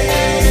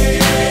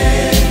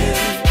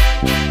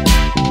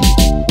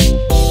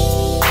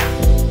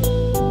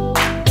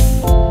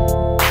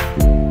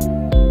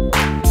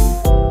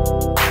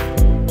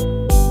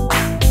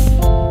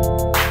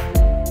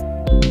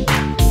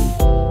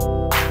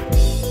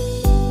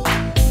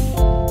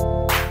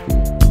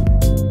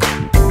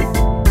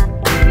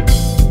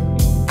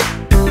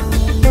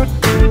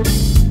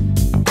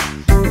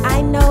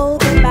 I know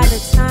that by the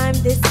time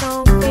this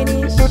song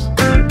finished,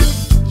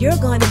 you're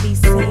gonna be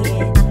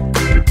saying,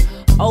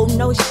 oh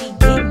no, she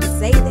didn't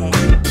say that.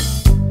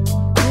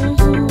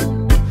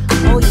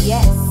 Oh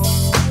yes,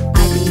 I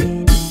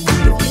did.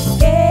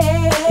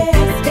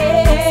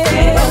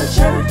 Go to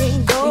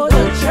church, go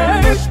to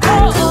church. I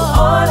do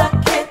all I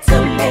can to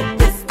make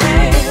this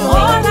thing.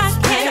 All I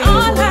can.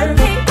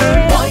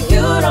 Boy,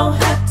 you don't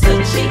have to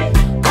cheat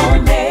on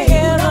me.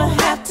 You don't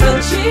have to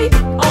cheat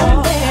on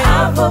me.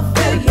 I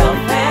fulfill your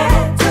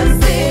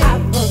fantasy.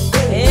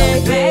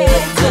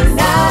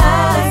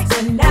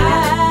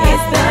 Tonight,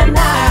 it's the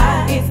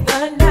night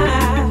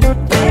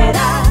that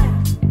I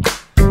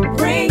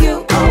bring you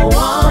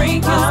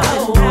on.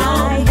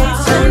 Tonight,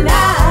 it's the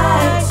night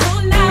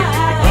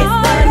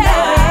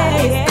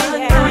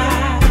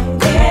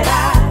that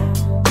I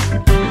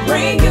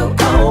bring you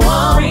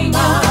on.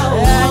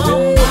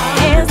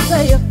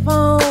 Answer your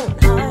phone,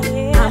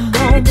 I'm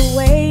on the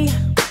way.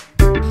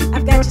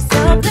 I've got you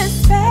something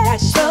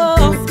special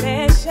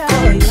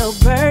for your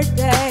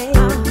birthday.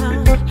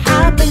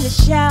 Hop in the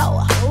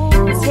shower,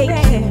 take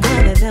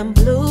one of them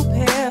blue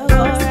pills.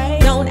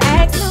 Don't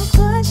ask no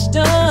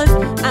questions,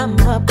 I'm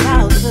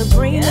about to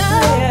bring the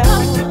pill.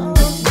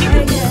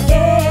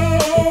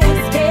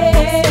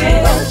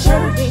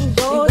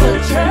 Go to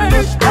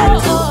church. I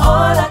do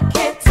all I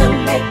can to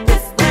make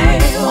this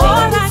thing.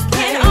 All I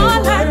can.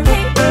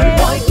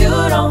 Boy, you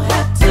don't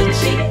have to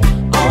cheat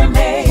on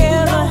me. You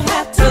don't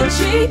have to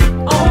cheat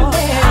on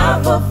me. I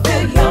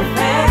fulfill your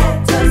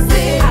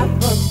fantasy.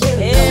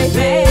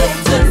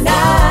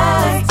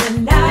 Tonight,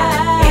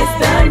 it's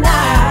the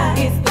night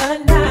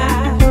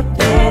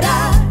that I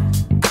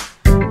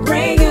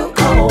bring you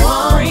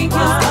on.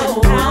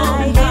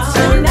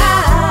 Tonight,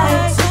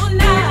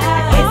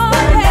 it's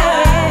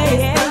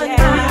the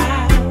night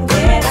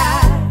that I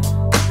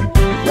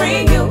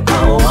bring you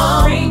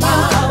on.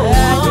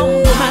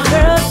 My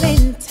girl's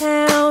in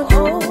town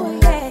for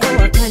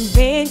a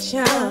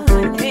convention,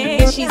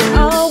 and she's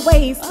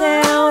always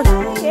down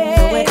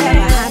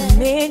whatever I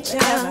mention.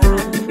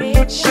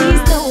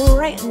 She's no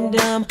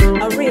random,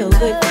 a real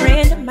good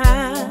friend of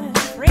mine.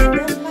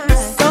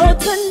 So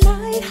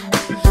tonight,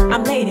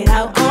 I'm laying it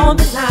out on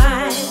the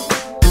line.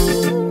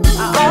 I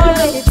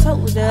already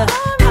told her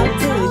how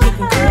good you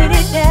can put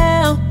it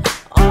down.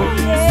 So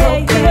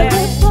be a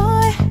good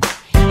boy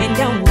and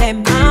don't let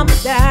mama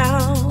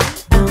down.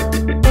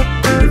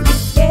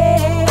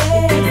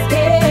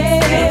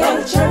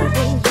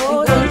 Go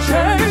to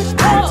church.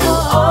 I do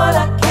all I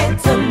can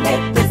to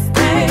make this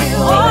thing.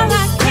 All I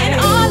can.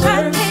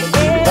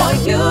 Boy,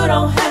 you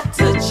don't have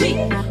to cheat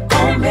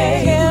on me.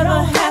 You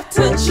don't have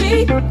to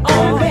cheat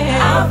on me.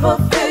 I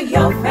fulfill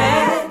your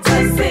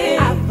fantasy.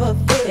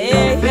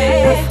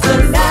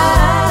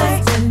 Tonight,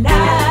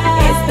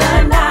 it's the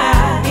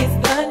night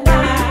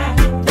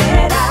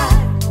that I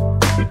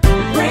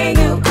bring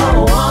you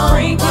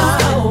on.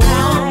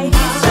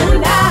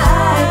 Tonight,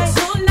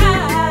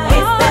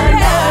 it's the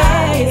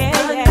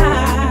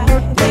night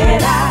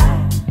that I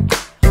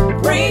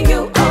bring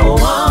you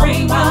on.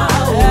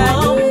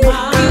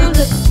 You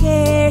look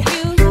scared,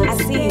 I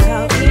see it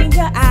all in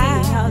your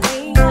eyes.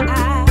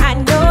 I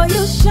know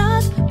you shy.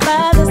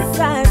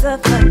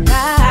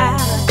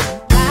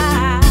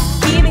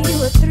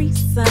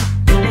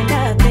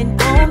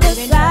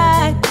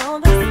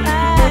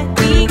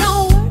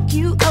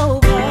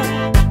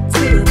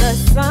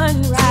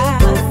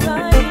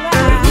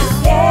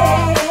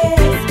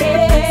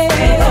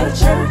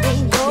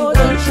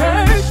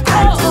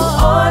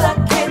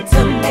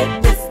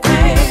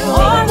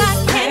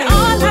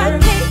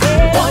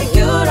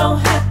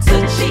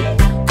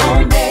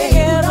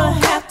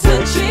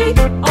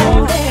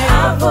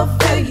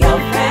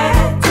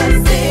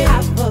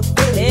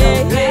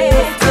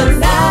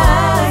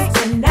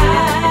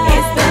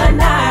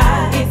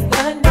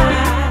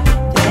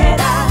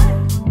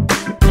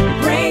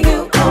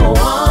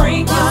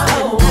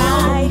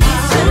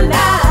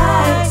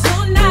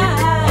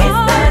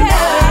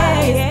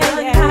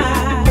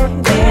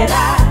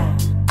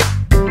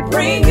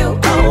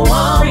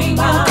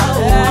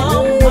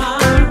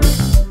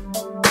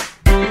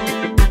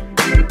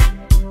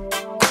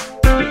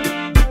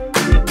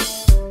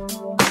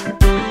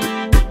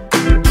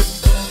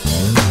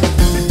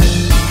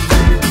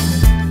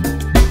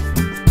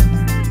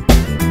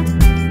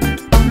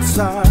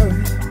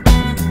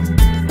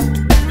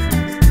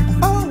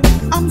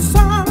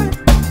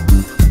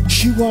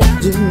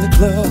 stood in the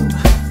club,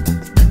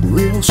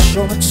 real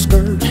short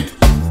skirt,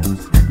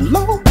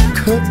 low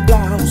cut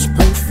blouse,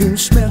 perfume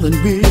smelling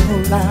real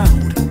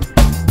loud,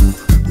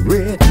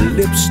 red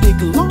lipstick,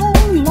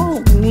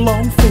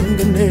 long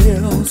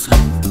fingernails.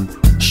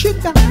 She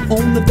got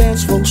on the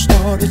dance floor,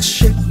 started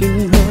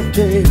shaking her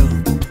tail.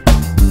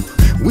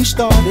 We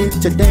started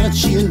to dance,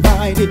 she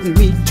invited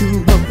me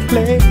to her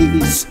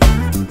place.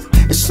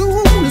 As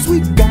soon as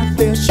we got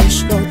there, she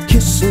started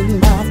kissing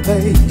my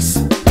face.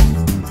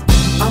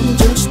 I'm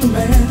just a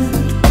man,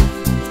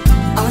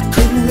 I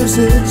couldn't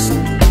resist.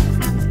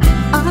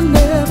 I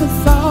never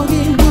thought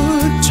it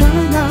would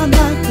turn out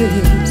like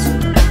this.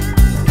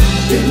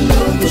 Didn't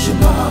know it was your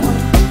mama,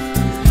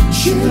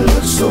 she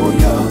looked so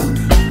young.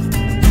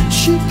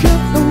 She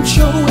kept on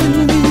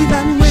showing me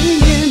that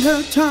ring in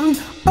her tongue.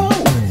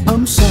 Oh,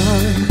 I'm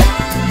sorry,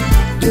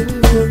 didn't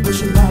know it was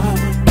your mama.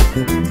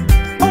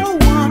 Oh,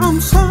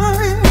 I'm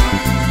sorry,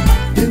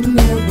 didn't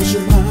know it was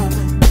your mama.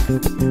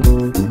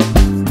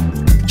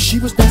 She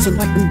was dancing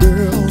like the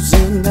girls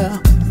in the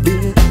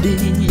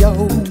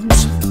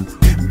videos,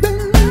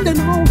 bending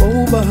all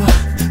over,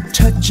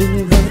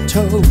 touching her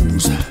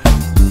toes.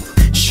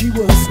 She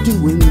was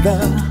doing the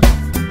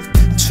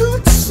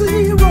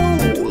Tootsie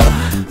Roll.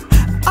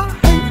 I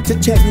hate to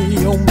tell you,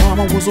 your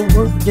mama was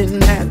working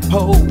that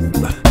pole.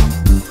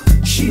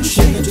 She was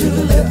shaking to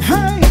the left,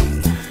 hey,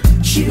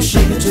 she was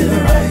shaking to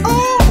the right.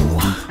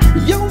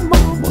 Oh, your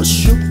mama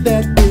shook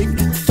that big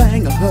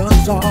thing of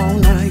hers all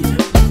night.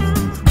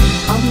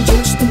 I'm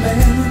just a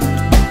man,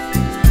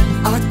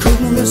 I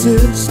couldn't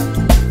resist.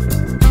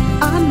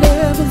 I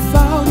never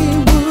thought it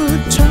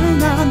would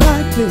turn out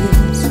like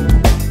this.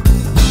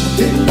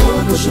 Didn't know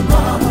it was your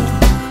mama,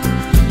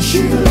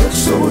 she looked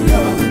so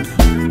young.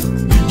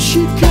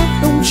 She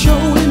kept on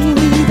showing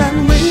me that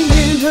ring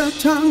in her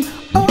tongue.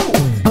 Oh,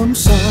 I'm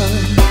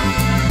sorry,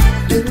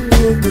 didn't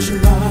know it was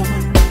your mama.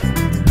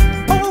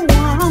 Oh,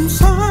 I'm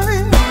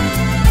sorry,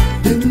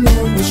 didn't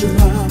know it was your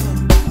mama.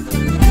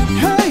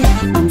 Hey,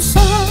 I'm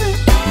sorry,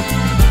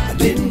 I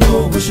didn't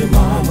know it was your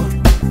mama.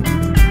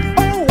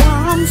 Oh,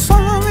 I'm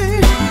sorry,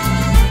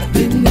 I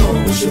didn't know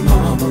it was your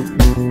mama.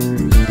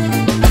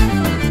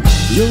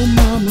 Your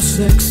mama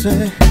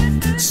sexy,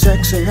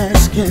 sexy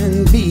as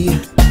can be.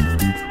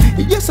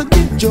 Yes, I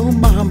did your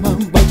mama,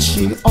 but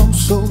she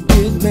also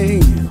did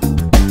me.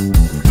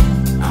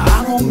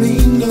 I don't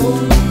mean no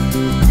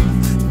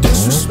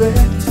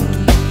disrespect,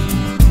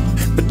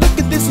 but look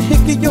at this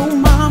hickey your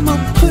mama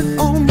put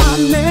on my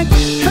neck.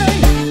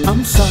 Hey,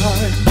 I'm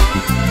sorry,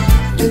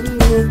 didn't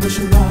know it was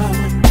your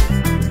mama.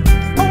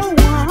 Oh,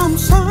 I'm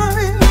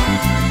sorry,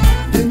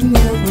 didn't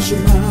know it was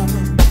your mama.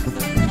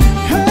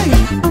 Hey,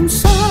 I'm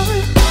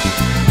sorry,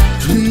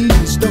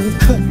 please don't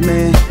cut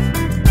me.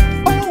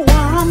 Oh,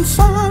 I'm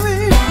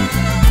sorry,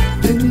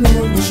 didn't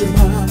know it was your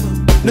mama.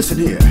 Listen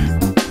here,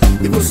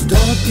 it was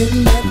dark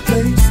in that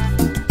place.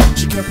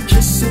 She kept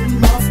kissing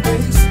my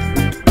face,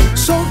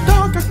 so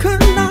dark I could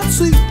not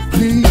see.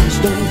 Please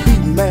don't be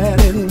mad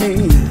at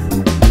me.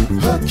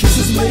 Her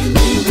kisses made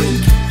me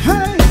weak.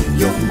 Hey,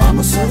 your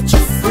mama's such a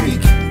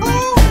freak.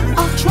 Oh,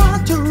 I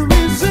tried to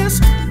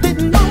resist,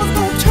 didn't know it was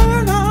gonna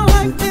turn out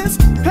like this.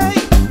 Hey,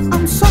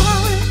 I'm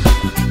sorry,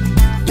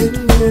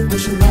 didn't know it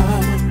was your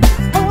mama.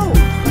 Oh,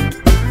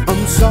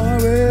 I'm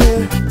sorry,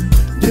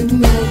 didn't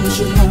know it was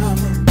your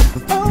mama.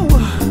 Oh,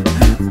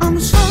 I'm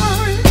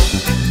sorry,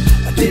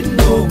 I didn't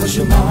know it was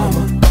your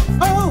mama.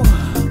 Oh,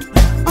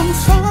 I'm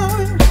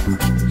sorry,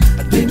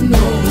 I didn't know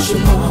it was your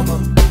mama.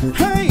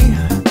 Hey,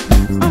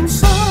 I'm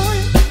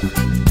sorry,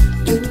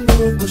 didn't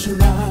know it was your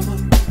mama.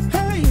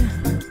 Hey,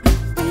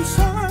 I'm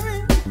sorry,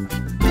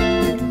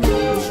 didn't know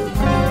it was your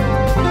mama.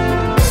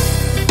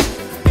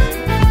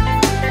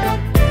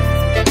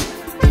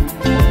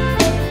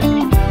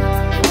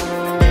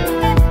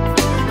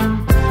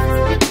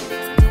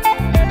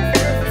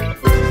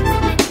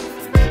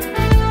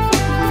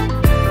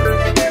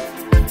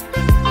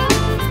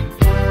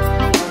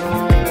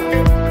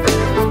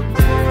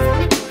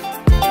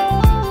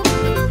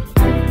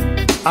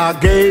 I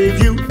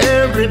gave you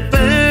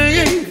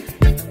everything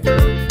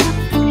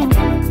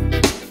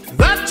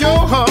that your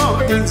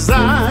heart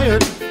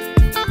desired.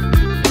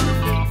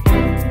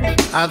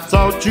 I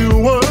thought you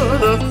were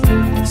the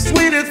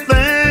sweetest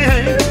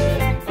thing.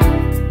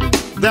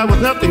 There was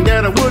nothing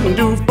that I wouldn't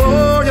do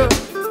for you.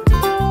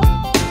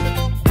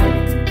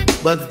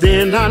 But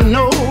then I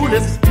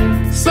noticed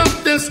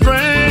something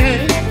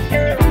strange.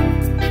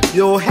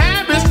 Your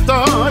habits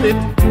started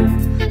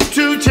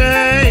to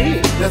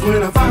change. That's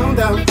when I found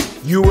out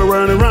you were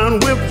running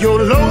around with your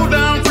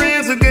low-down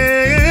friends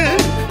again.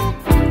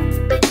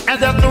 And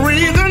that's the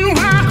reason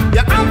why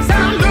you're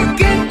outside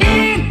looking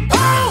in.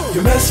 Oh!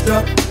 You messed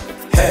up,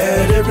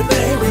 had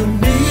everything you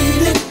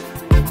needed.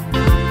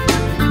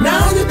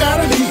 Now you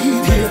gotta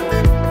leave here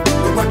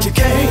with what you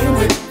came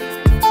with.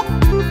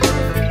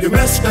 You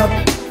messed up,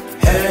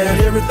 had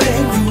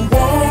everything you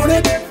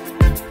wanted.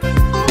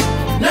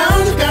 Now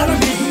you gotta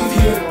leave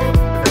here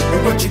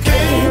with what you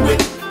came with.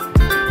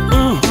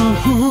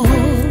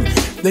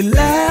 They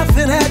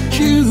laughing at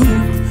you,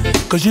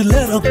 'cause you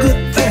let a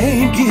good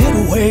thing get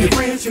away. Your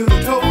friends should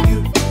have told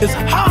you. It's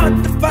hard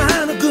to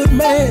find a good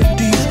man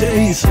these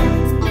days.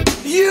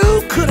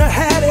 You could have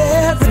had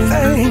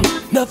everything,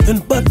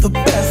 nothing but the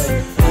best,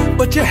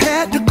 but you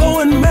had to go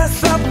and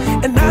mess up,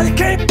 and now you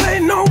can't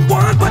blame no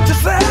one but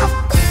yourself.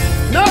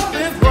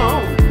 Nothing's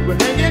wrong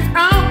with hanging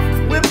out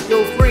with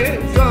your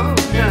friends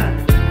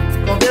sometimes,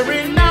 'cause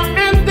every now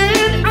and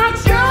then I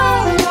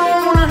sure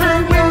wanna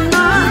hang with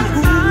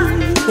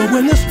mine. But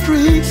when the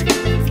streets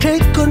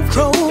take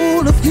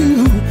control of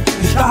you,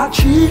 you start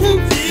cheating,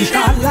 you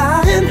start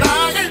lying,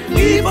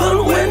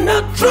 even when the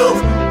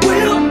truth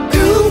will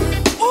do.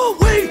 Oh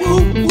wait,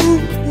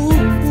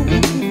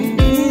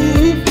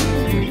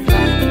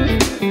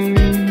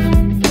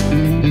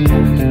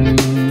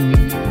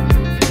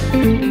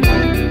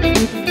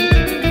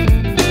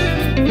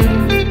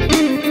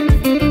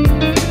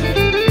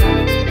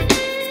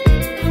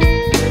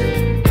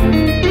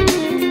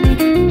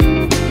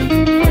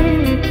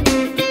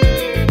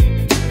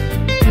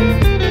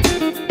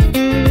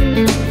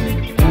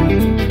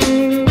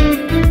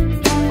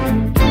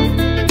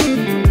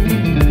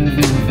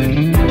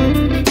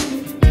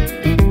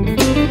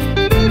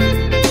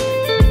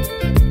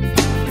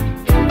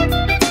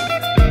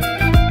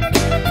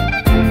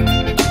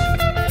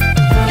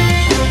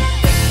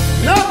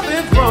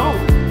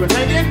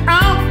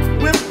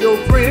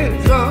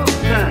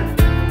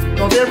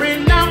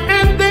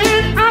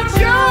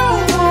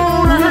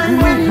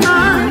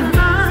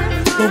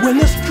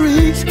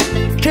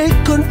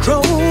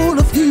 control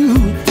of you.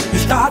 You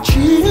start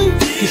cheating,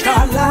 you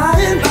start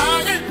lying,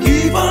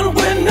 even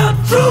when the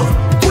truth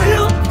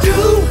will do.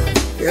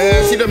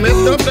 Yeah, she done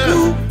messed up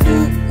now.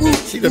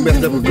 She done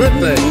messed up a good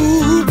thing.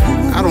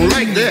 I don't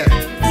like that.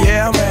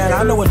 Yeah, man,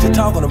 I know what you're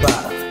talking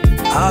about.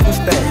 I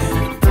understand.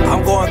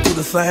 I'm going through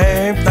the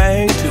same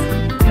thing too.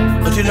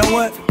 But you know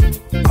what?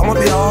 I'm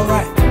gonna be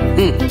alright.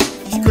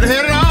 She could've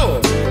had it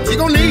all. She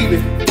gon' need me.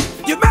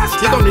 You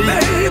messed up,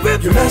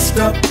 baby. You messed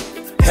up.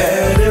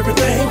 Had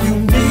everything you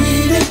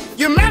needed.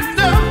 You messed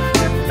up.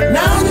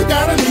 Now you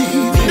gotta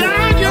leave.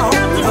 Now you got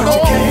to go.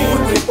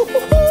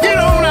 Get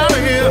on out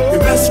of here. You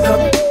messed up.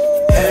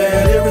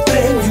 Had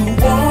everything you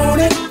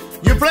wanted.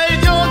 You played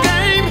your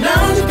game.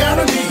 Now you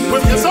gotta leave.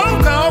 With your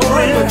so-called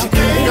friend.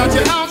 You got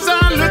your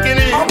outside looking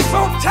in. I'm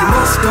so tired. You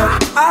messed up.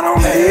 I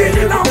don't need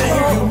it no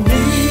more. You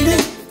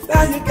needed.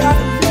 Now you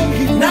gotta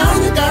leave. Now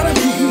you gotta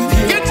leave.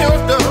 Get your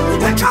stuff.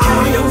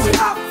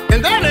 And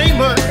that ain't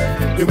much.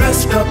 You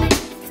messed up.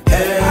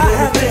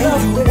 Everything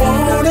you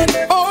wanted.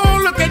 Oh,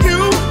 look at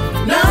you.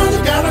 Now you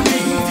gotta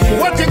leave here.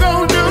 What you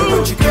gonna do?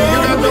 You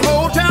got the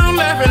whole town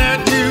laughing at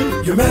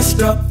you. You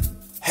messed up.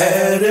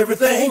 Had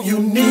everything you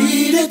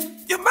needed.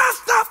 You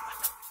messed up.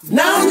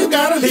 Now you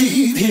gotta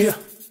leave here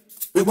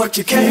with what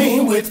you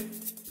came with.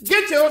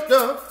 Get your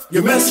stuff.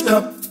 You messed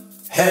up.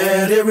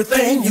 Had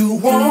everything you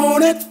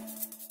wanted.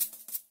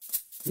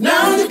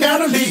 Now you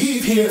gotta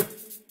leave here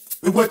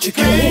with what you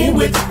came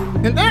with.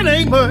 And that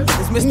ain't much.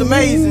 It's Mr.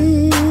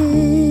 Amazing,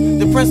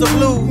 the Prince of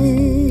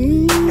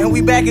Blues, and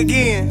we back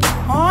again.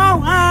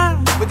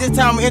 But this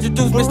time we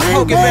introduced Mr.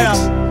 Pokey Bell,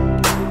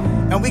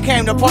 and we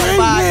came to party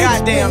by our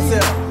goddamn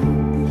self.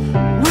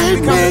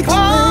 We come to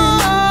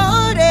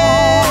party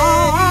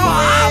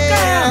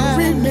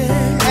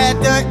at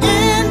the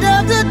end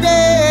of the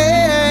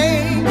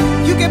day.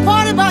 You can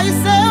party by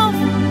yourself,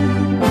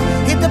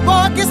 hit the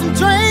bar, get some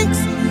drinks,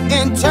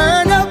 and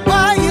turn up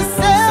by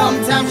yourself.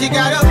 Sometimes you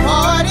gotta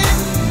party.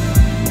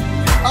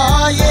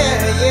 Oh yeah,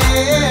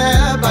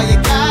 yeah, by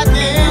your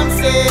goddamn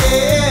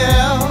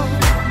self.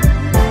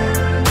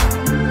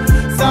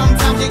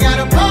 Sometimes you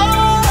gotta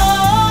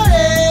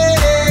party,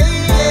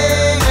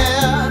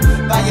 yeah,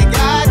 by your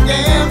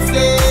goddamn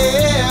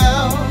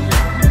self.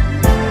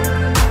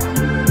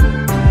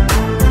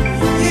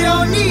 You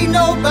don't need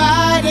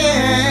nobody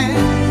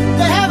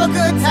to have a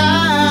good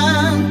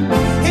time.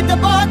 Hit the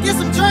bar, get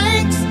some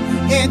drinks,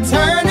 and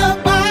turn up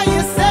by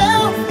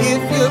yourself.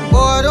 If your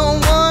boy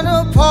don't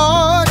wanna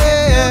party,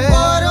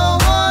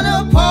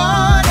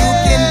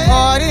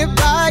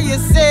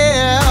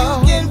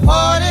 yourself. You can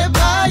party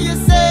by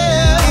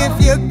yourself. If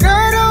your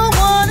girl don't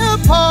wanna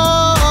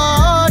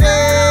party,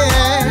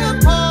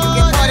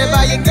 you can party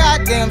by your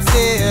goddamn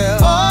self.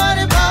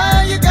 Party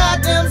by your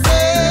goddamn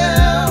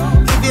self.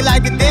 If you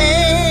like to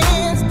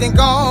dance, then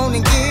go on and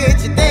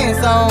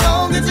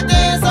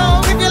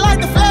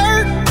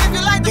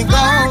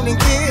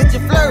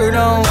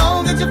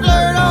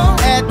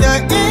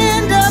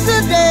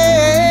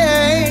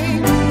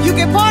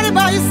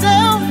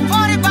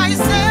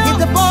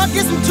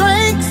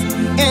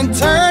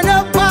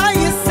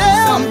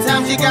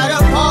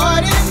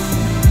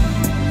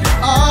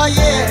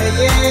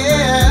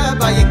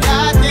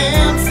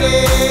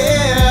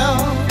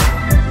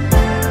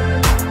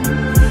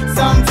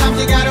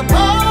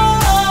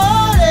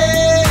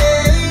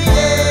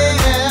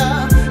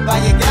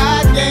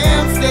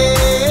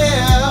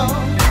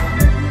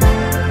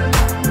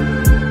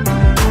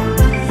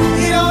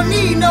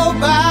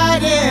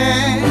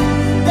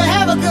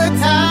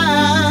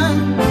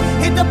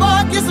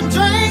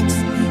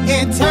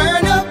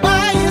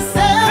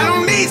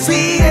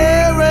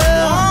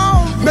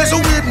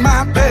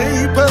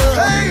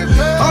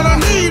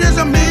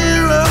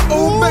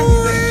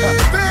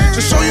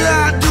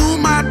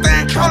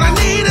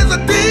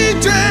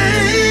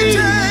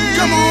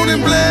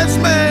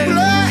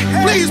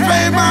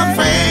play my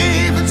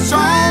favorite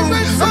song.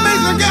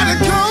 Amazing, gotta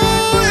go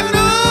and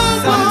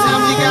on.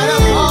 Sometimes you gotta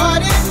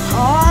party.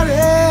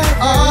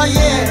 Oh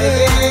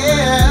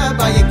yeah,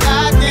 by your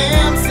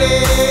goddamn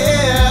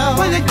self.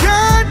 By your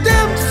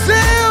goddamn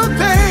self,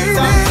 baby.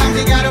 Sometimes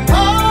you gotta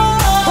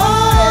party,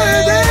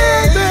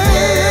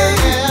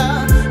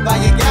 by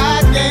your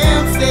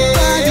goddamn self.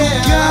 By your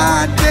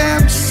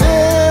goddamn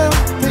self,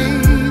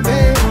 baby.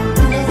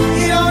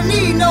 You don't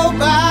need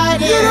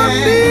nobody. You don't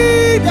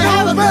need to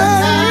have a good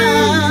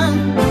time.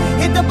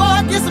 Hit the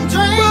bar, get some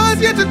drinks.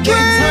 Get the drink.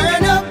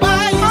 Turn up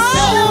by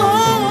yourself.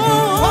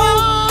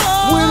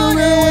 Wait a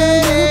minute.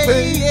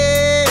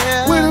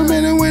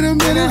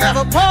 Have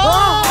a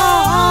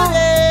party.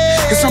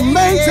 It's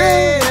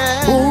amazing.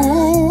 Baby.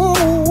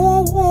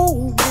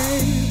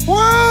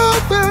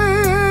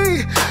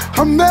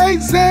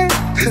 Amazing.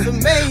 It's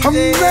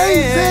amazing.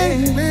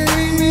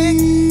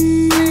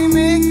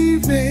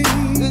 Amazing,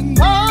 baby.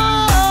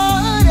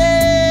 Party.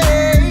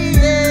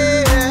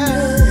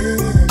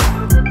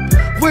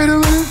 Wait a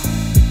minute.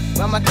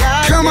 By my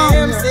Come on.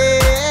 goddamn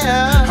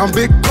self. I'm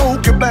Big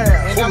Pokey Bear.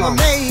 And I'm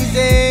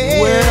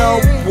amazing.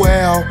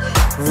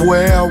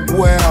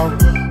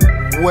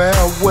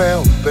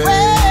 Well, baby.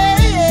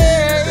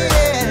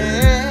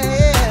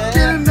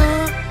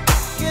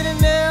 Get in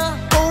there.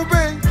 Oh,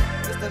 baby.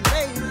 It's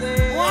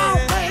amazing. Wow,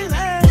 baby.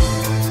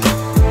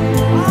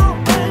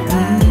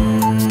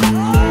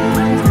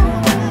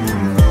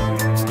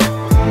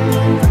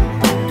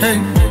 Hey.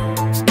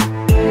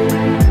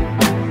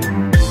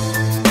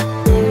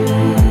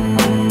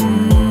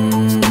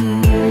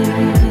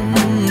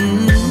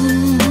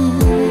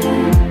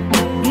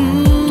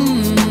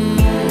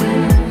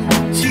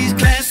 She's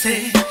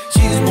classy,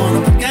 she's one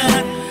of a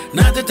kind.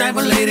 Not the type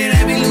of lady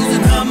that be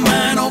losing her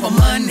mind over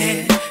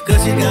money.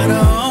 Cause she got her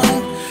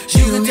own.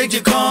 She can take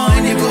your car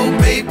and you go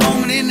pay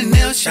for it in the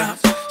nail shop.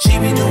 She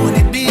be doing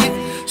it big.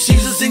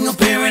 She's a single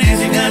parent and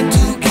she got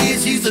 2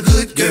 kids. She's a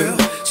good girl.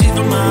 She's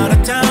from out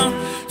of town.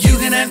 You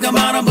can ask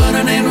about her, but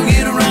her name don't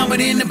get around.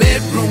 But in the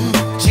bedroom,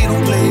 she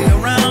don't play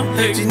around.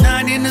 She's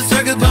not in the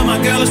circus, but my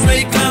girl is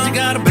straight clown. She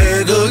got a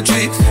bag of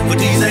tricks, but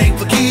these ain't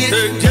for kids.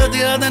 Just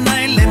the other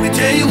night, let me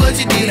tell you what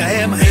she did. I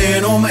had my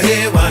hand on my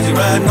head while she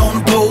riding on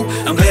the pole.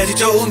 I'm glad she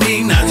told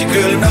me, now she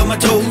curling up my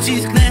toes.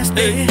 She's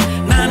nasty,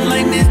 not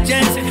like Miss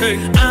Jackson.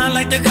 I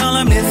like to call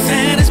her Miss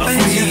Satisfaction.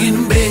 A freak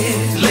in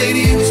bed,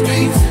 lady in the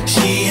streets.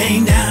 She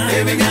ain't down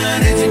every guy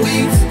that she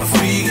meets. A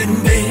freak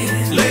in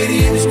bed,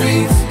 lady in the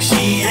streets.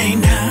 She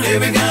ain't down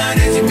every guy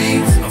that she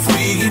meets. A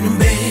freak in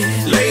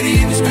bed, lady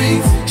in the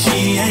streets.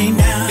 She ain't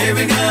down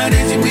every guy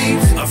that she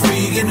meets. A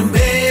freak in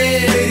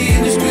bed, lady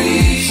in the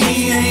streets.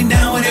 She ain't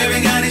down with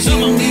every guy that she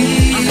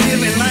meets. I'm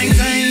living like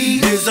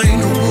Zane. This ain't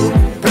no book.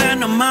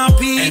 Platinum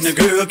mouthpiece, and the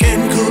girl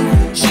can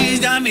cook. She's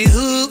got me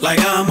hooked like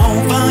I'm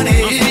on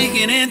funny. I'm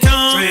speaking in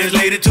tongues,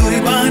 translated to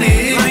the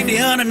bunny. Like the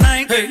other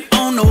night,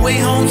 on the way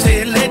home,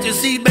 said let your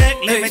seat back,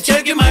 let me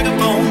check your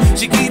microphone.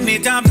 She keep me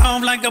topped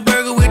off like a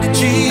burger with the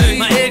cheese.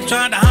 My ex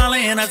tried to holler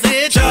and I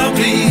said, y'all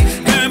please.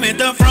 Kermit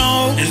the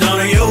Frog, it's none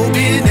of your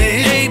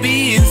business. A,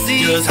 B, and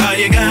C, just how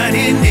you got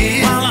in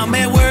there. While I'm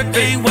at work,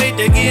 can't wait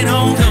to get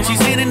home. She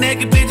sending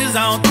naked pictures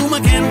all through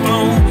my camera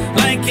phone.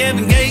 Like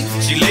Kevin Gates,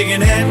 she licking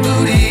that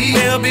booty.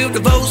 Bell-built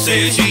divorce,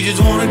 says she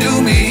just wanna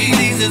do me.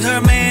 Pleases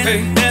her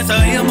man, that's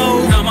her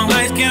M.O. Come on,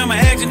 lights, camera,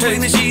 action,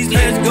 between the sheets,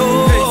 let's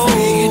go.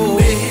 Freak in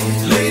bed,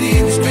 lady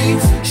in the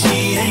streets.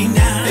 She ain't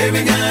down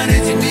every guy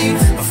that she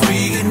meets. A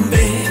freak in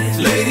bed,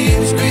 lady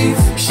in the streets.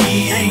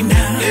 She ain't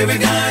down every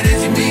guy that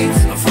she meets.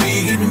 A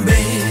freak in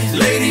bed,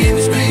 lady in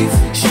the streets.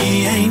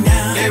 She ain't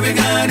down every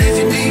guy that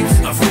she meets.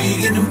 A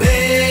freak in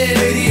bed,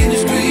 lady in the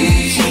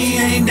streets. She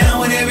ain't down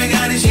with every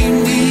guy that she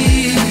meets.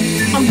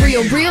 I'm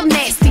real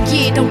nasty,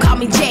 yeah, don't call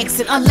me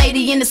Jackson. A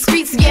lady in the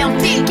streets, yeah, I'm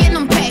thick and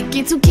I'm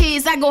packing. 2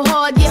 kids, I go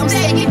hard, yeah, I'm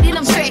stacking, then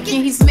I'm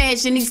tracking. He's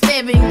smashing, he's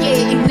stabbing,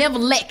 yeah, he never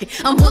lacking.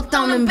 I'm hooked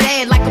on him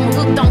bad, like I'm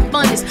hooked on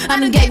funnies. I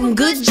done gave him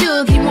good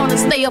jug, he wanna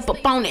stay up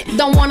on it.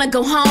 Don't wanna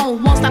go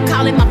home, won't stop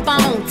calling my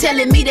phone,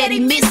 telling me that he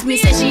missed me,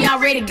 said she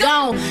already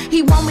gone.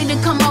 He want me to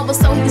come over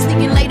so he can stick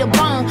and lay the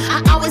bone.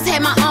 I always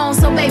had my own,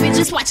 so baby,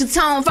 just watch your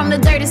tone. From the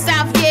dirty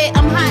south, yeah,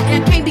 I'm hot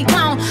and I can't be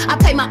cloned. I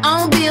pay my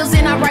own bills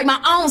and I write my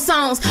own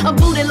songs. A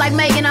booty like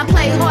Megan, I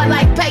play hard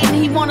like Peyton.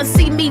 He wanna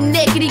see me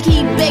naked, he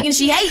keep begging,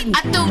 she hating.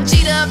 I threw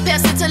Gita a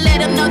pencil to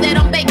let him know that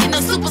I'm baking a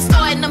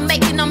superstar and I'm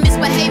making them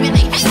misbehaving.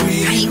 They hate.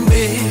 Freak in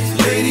bed,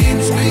 lady in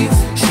the streets.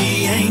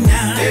 She ain't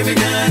down every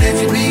guy that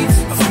she meets.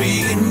 A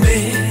freak in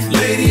bed,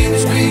 lady in the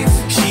streets.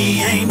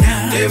 She ain't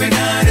down every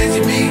guy that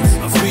she meets.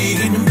 A freak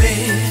in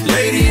bed,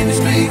 lady in the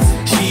streets.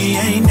 She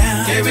ain't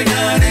down every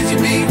guy that she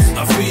meets.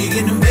 A freak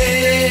in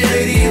bed,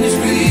 lady in the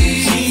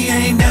streets. She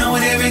ain't down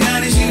with every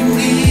guy that she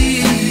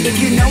meets. If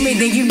you know me,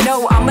 then you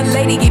know I'm a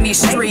lady. Give me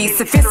these streets.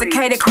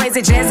 Sophisticated,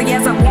 crazy, jazzy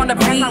as I wanna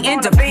be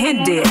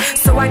independent.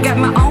 So I got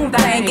my own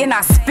thing and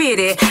I spit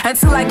it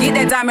until I get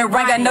that diamond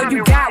ring. I know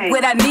you got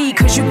what I need,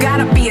 cause you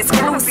gotta be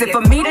exclusive.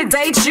 For me to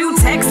date you,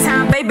 text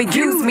time, baby,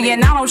 use me.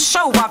 And I don't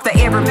show off to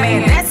every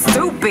man, that's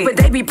stupid. But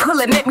they be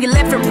pulling at me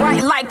left and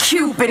right like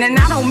Cupid. And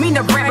I don't mean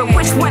to brag, but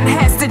which one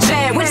has the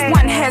jag? Which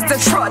one has the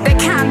truck? They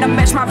kinda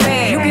match my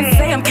bag. You can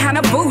say I'm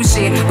kinda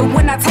bougie, but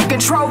when I take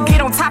control,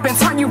 get on top and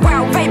turn you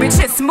out, baby,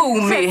 just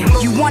smooth me.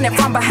 You want it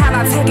from behind,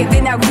 I'll take it,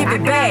 then I'll give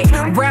it back.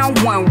 Round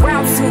one,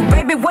 round two,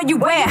 baby, where you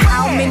at?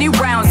 How many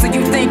rounds do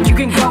you think you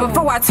can go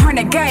before I turn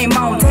the game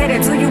on? Daddy,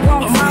 do you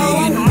want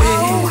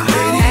more?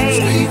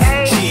 Hey,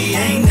 hey. She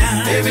ain't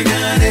not every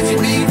guy that you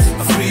meet.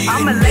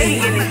 I'm a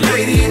lady in the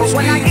street, but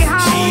when I get home,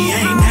 she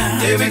ain't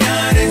not every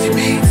guy that you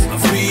meet.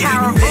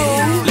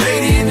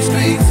 Lady in the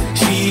streets.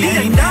 She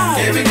ain't not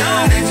every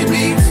guy that you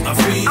meet.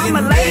 I'm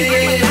a lady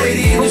in the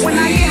street, but when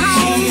I get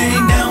home, she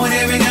ain't down with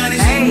every guy that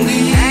she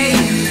meets.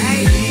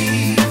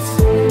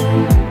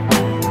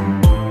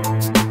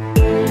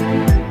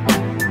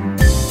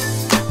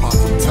 Pop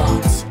some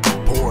tops,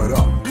 pour it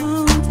up.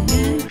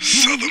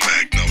 Southern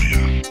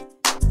Magnolia.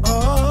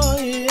 Oh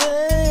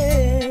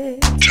yeah.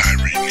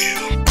 Tyree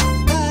Neal.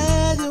 I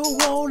just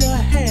wanna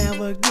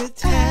have a good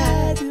time. I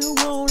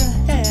just wanna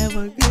have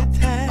a good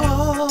time.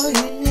 Oh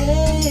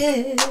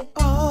yeah.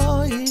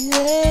 Oh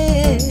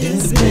yeah.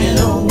 It's been a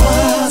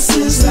while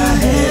since I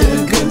had a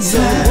good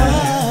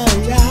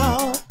time,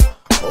 y'all.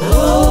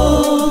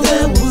 Oh,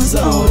 that was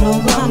all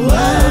on my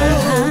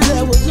mind.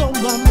 That was on my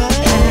mind.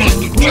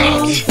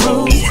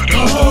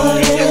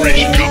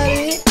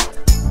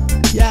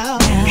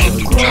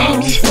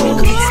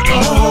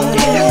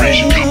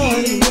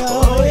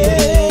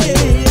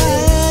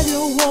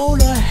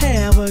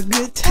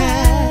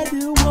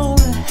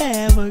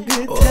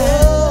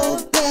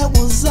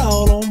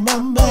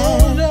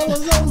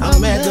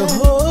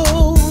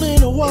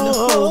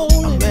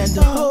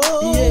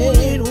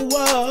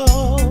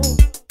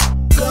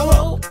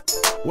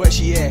 Where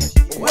she at?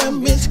 Well,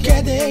 Miss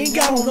Cathy ain't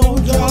got no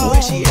job.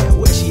 Where she at?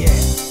 Where she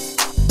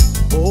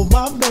at? Oh,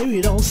 my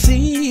baby don't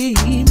see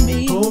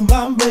me. Oh,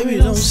 my baby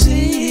don't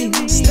see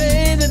me.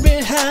 Standing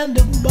behind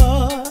the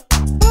bar.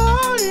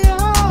 Oh,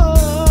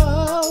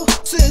 yeah.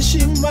 Said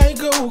she might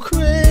go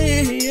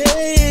crazy.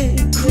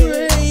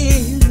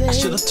 Crazy. I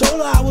should've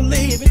told her I was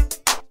leaving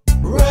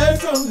right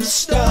from the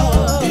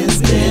start. It's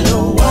been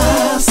a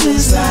while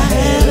since I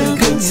had a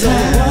good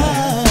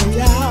time,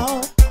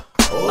 y'all.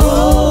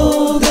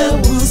 Oh, that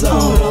was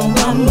all on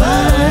my mind.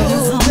 That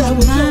was on my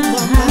mind.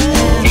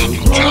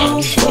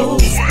 Grown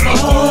folks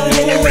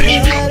party,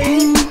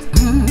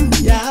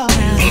 yeah.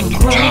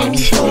 Grown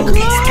folks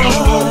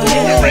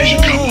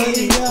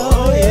party,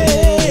 oh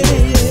yeah.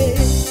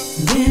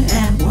 Been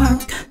at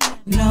work,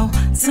 no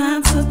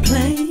time to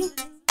play.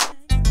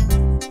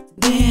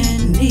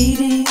 Been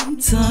needing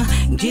to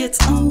get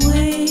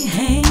away.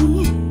 Hey,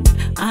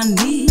 I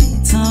need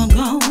to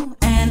go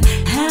and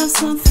have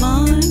some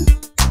fun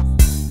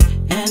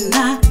and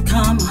not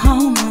come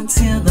home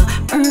until the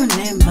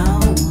early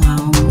morning.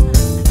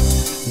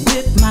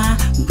 With my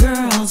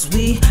girls,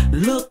 we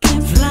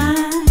looking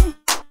fly.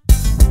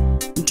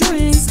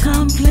 Drinks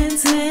come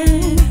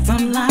plenty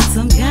from lots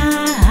of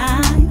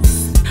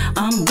guys.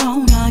 I'm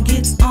gonna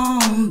get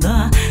on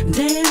the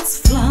dance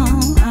floor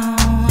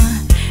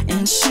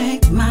and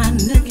shake my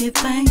nookie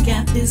thing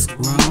at this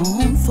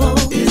grown folk.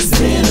 It's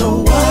been a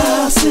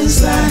while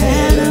since I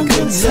had a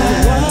good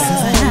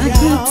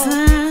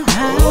time.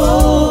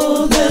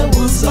 Oh, that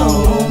was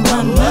all on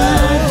my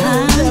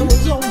mind. That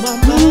was on my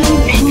mind.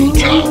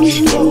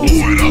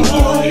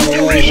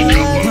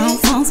 Grown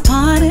folks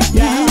party,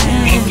 yeah.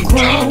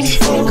 Grown folks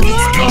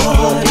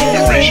party,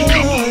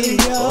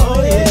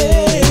 oh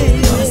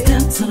yeah. Gonna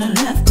step to the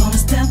left, gonna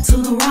step to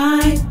the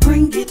right.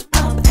 Bring it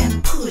up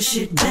and push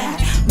it back.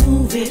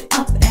 Move it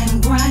up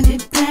and grind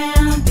it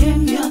down.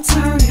 Then you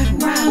turn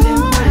it round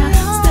and round.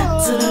 Step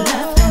to the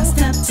left and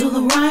step to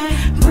the right.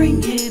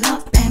 Bring it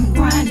up and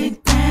grind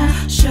it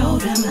down. Show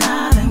them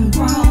how them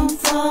grown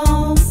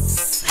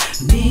folks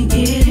be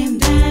getting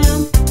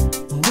down.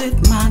 With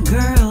my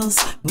girls,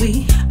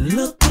 we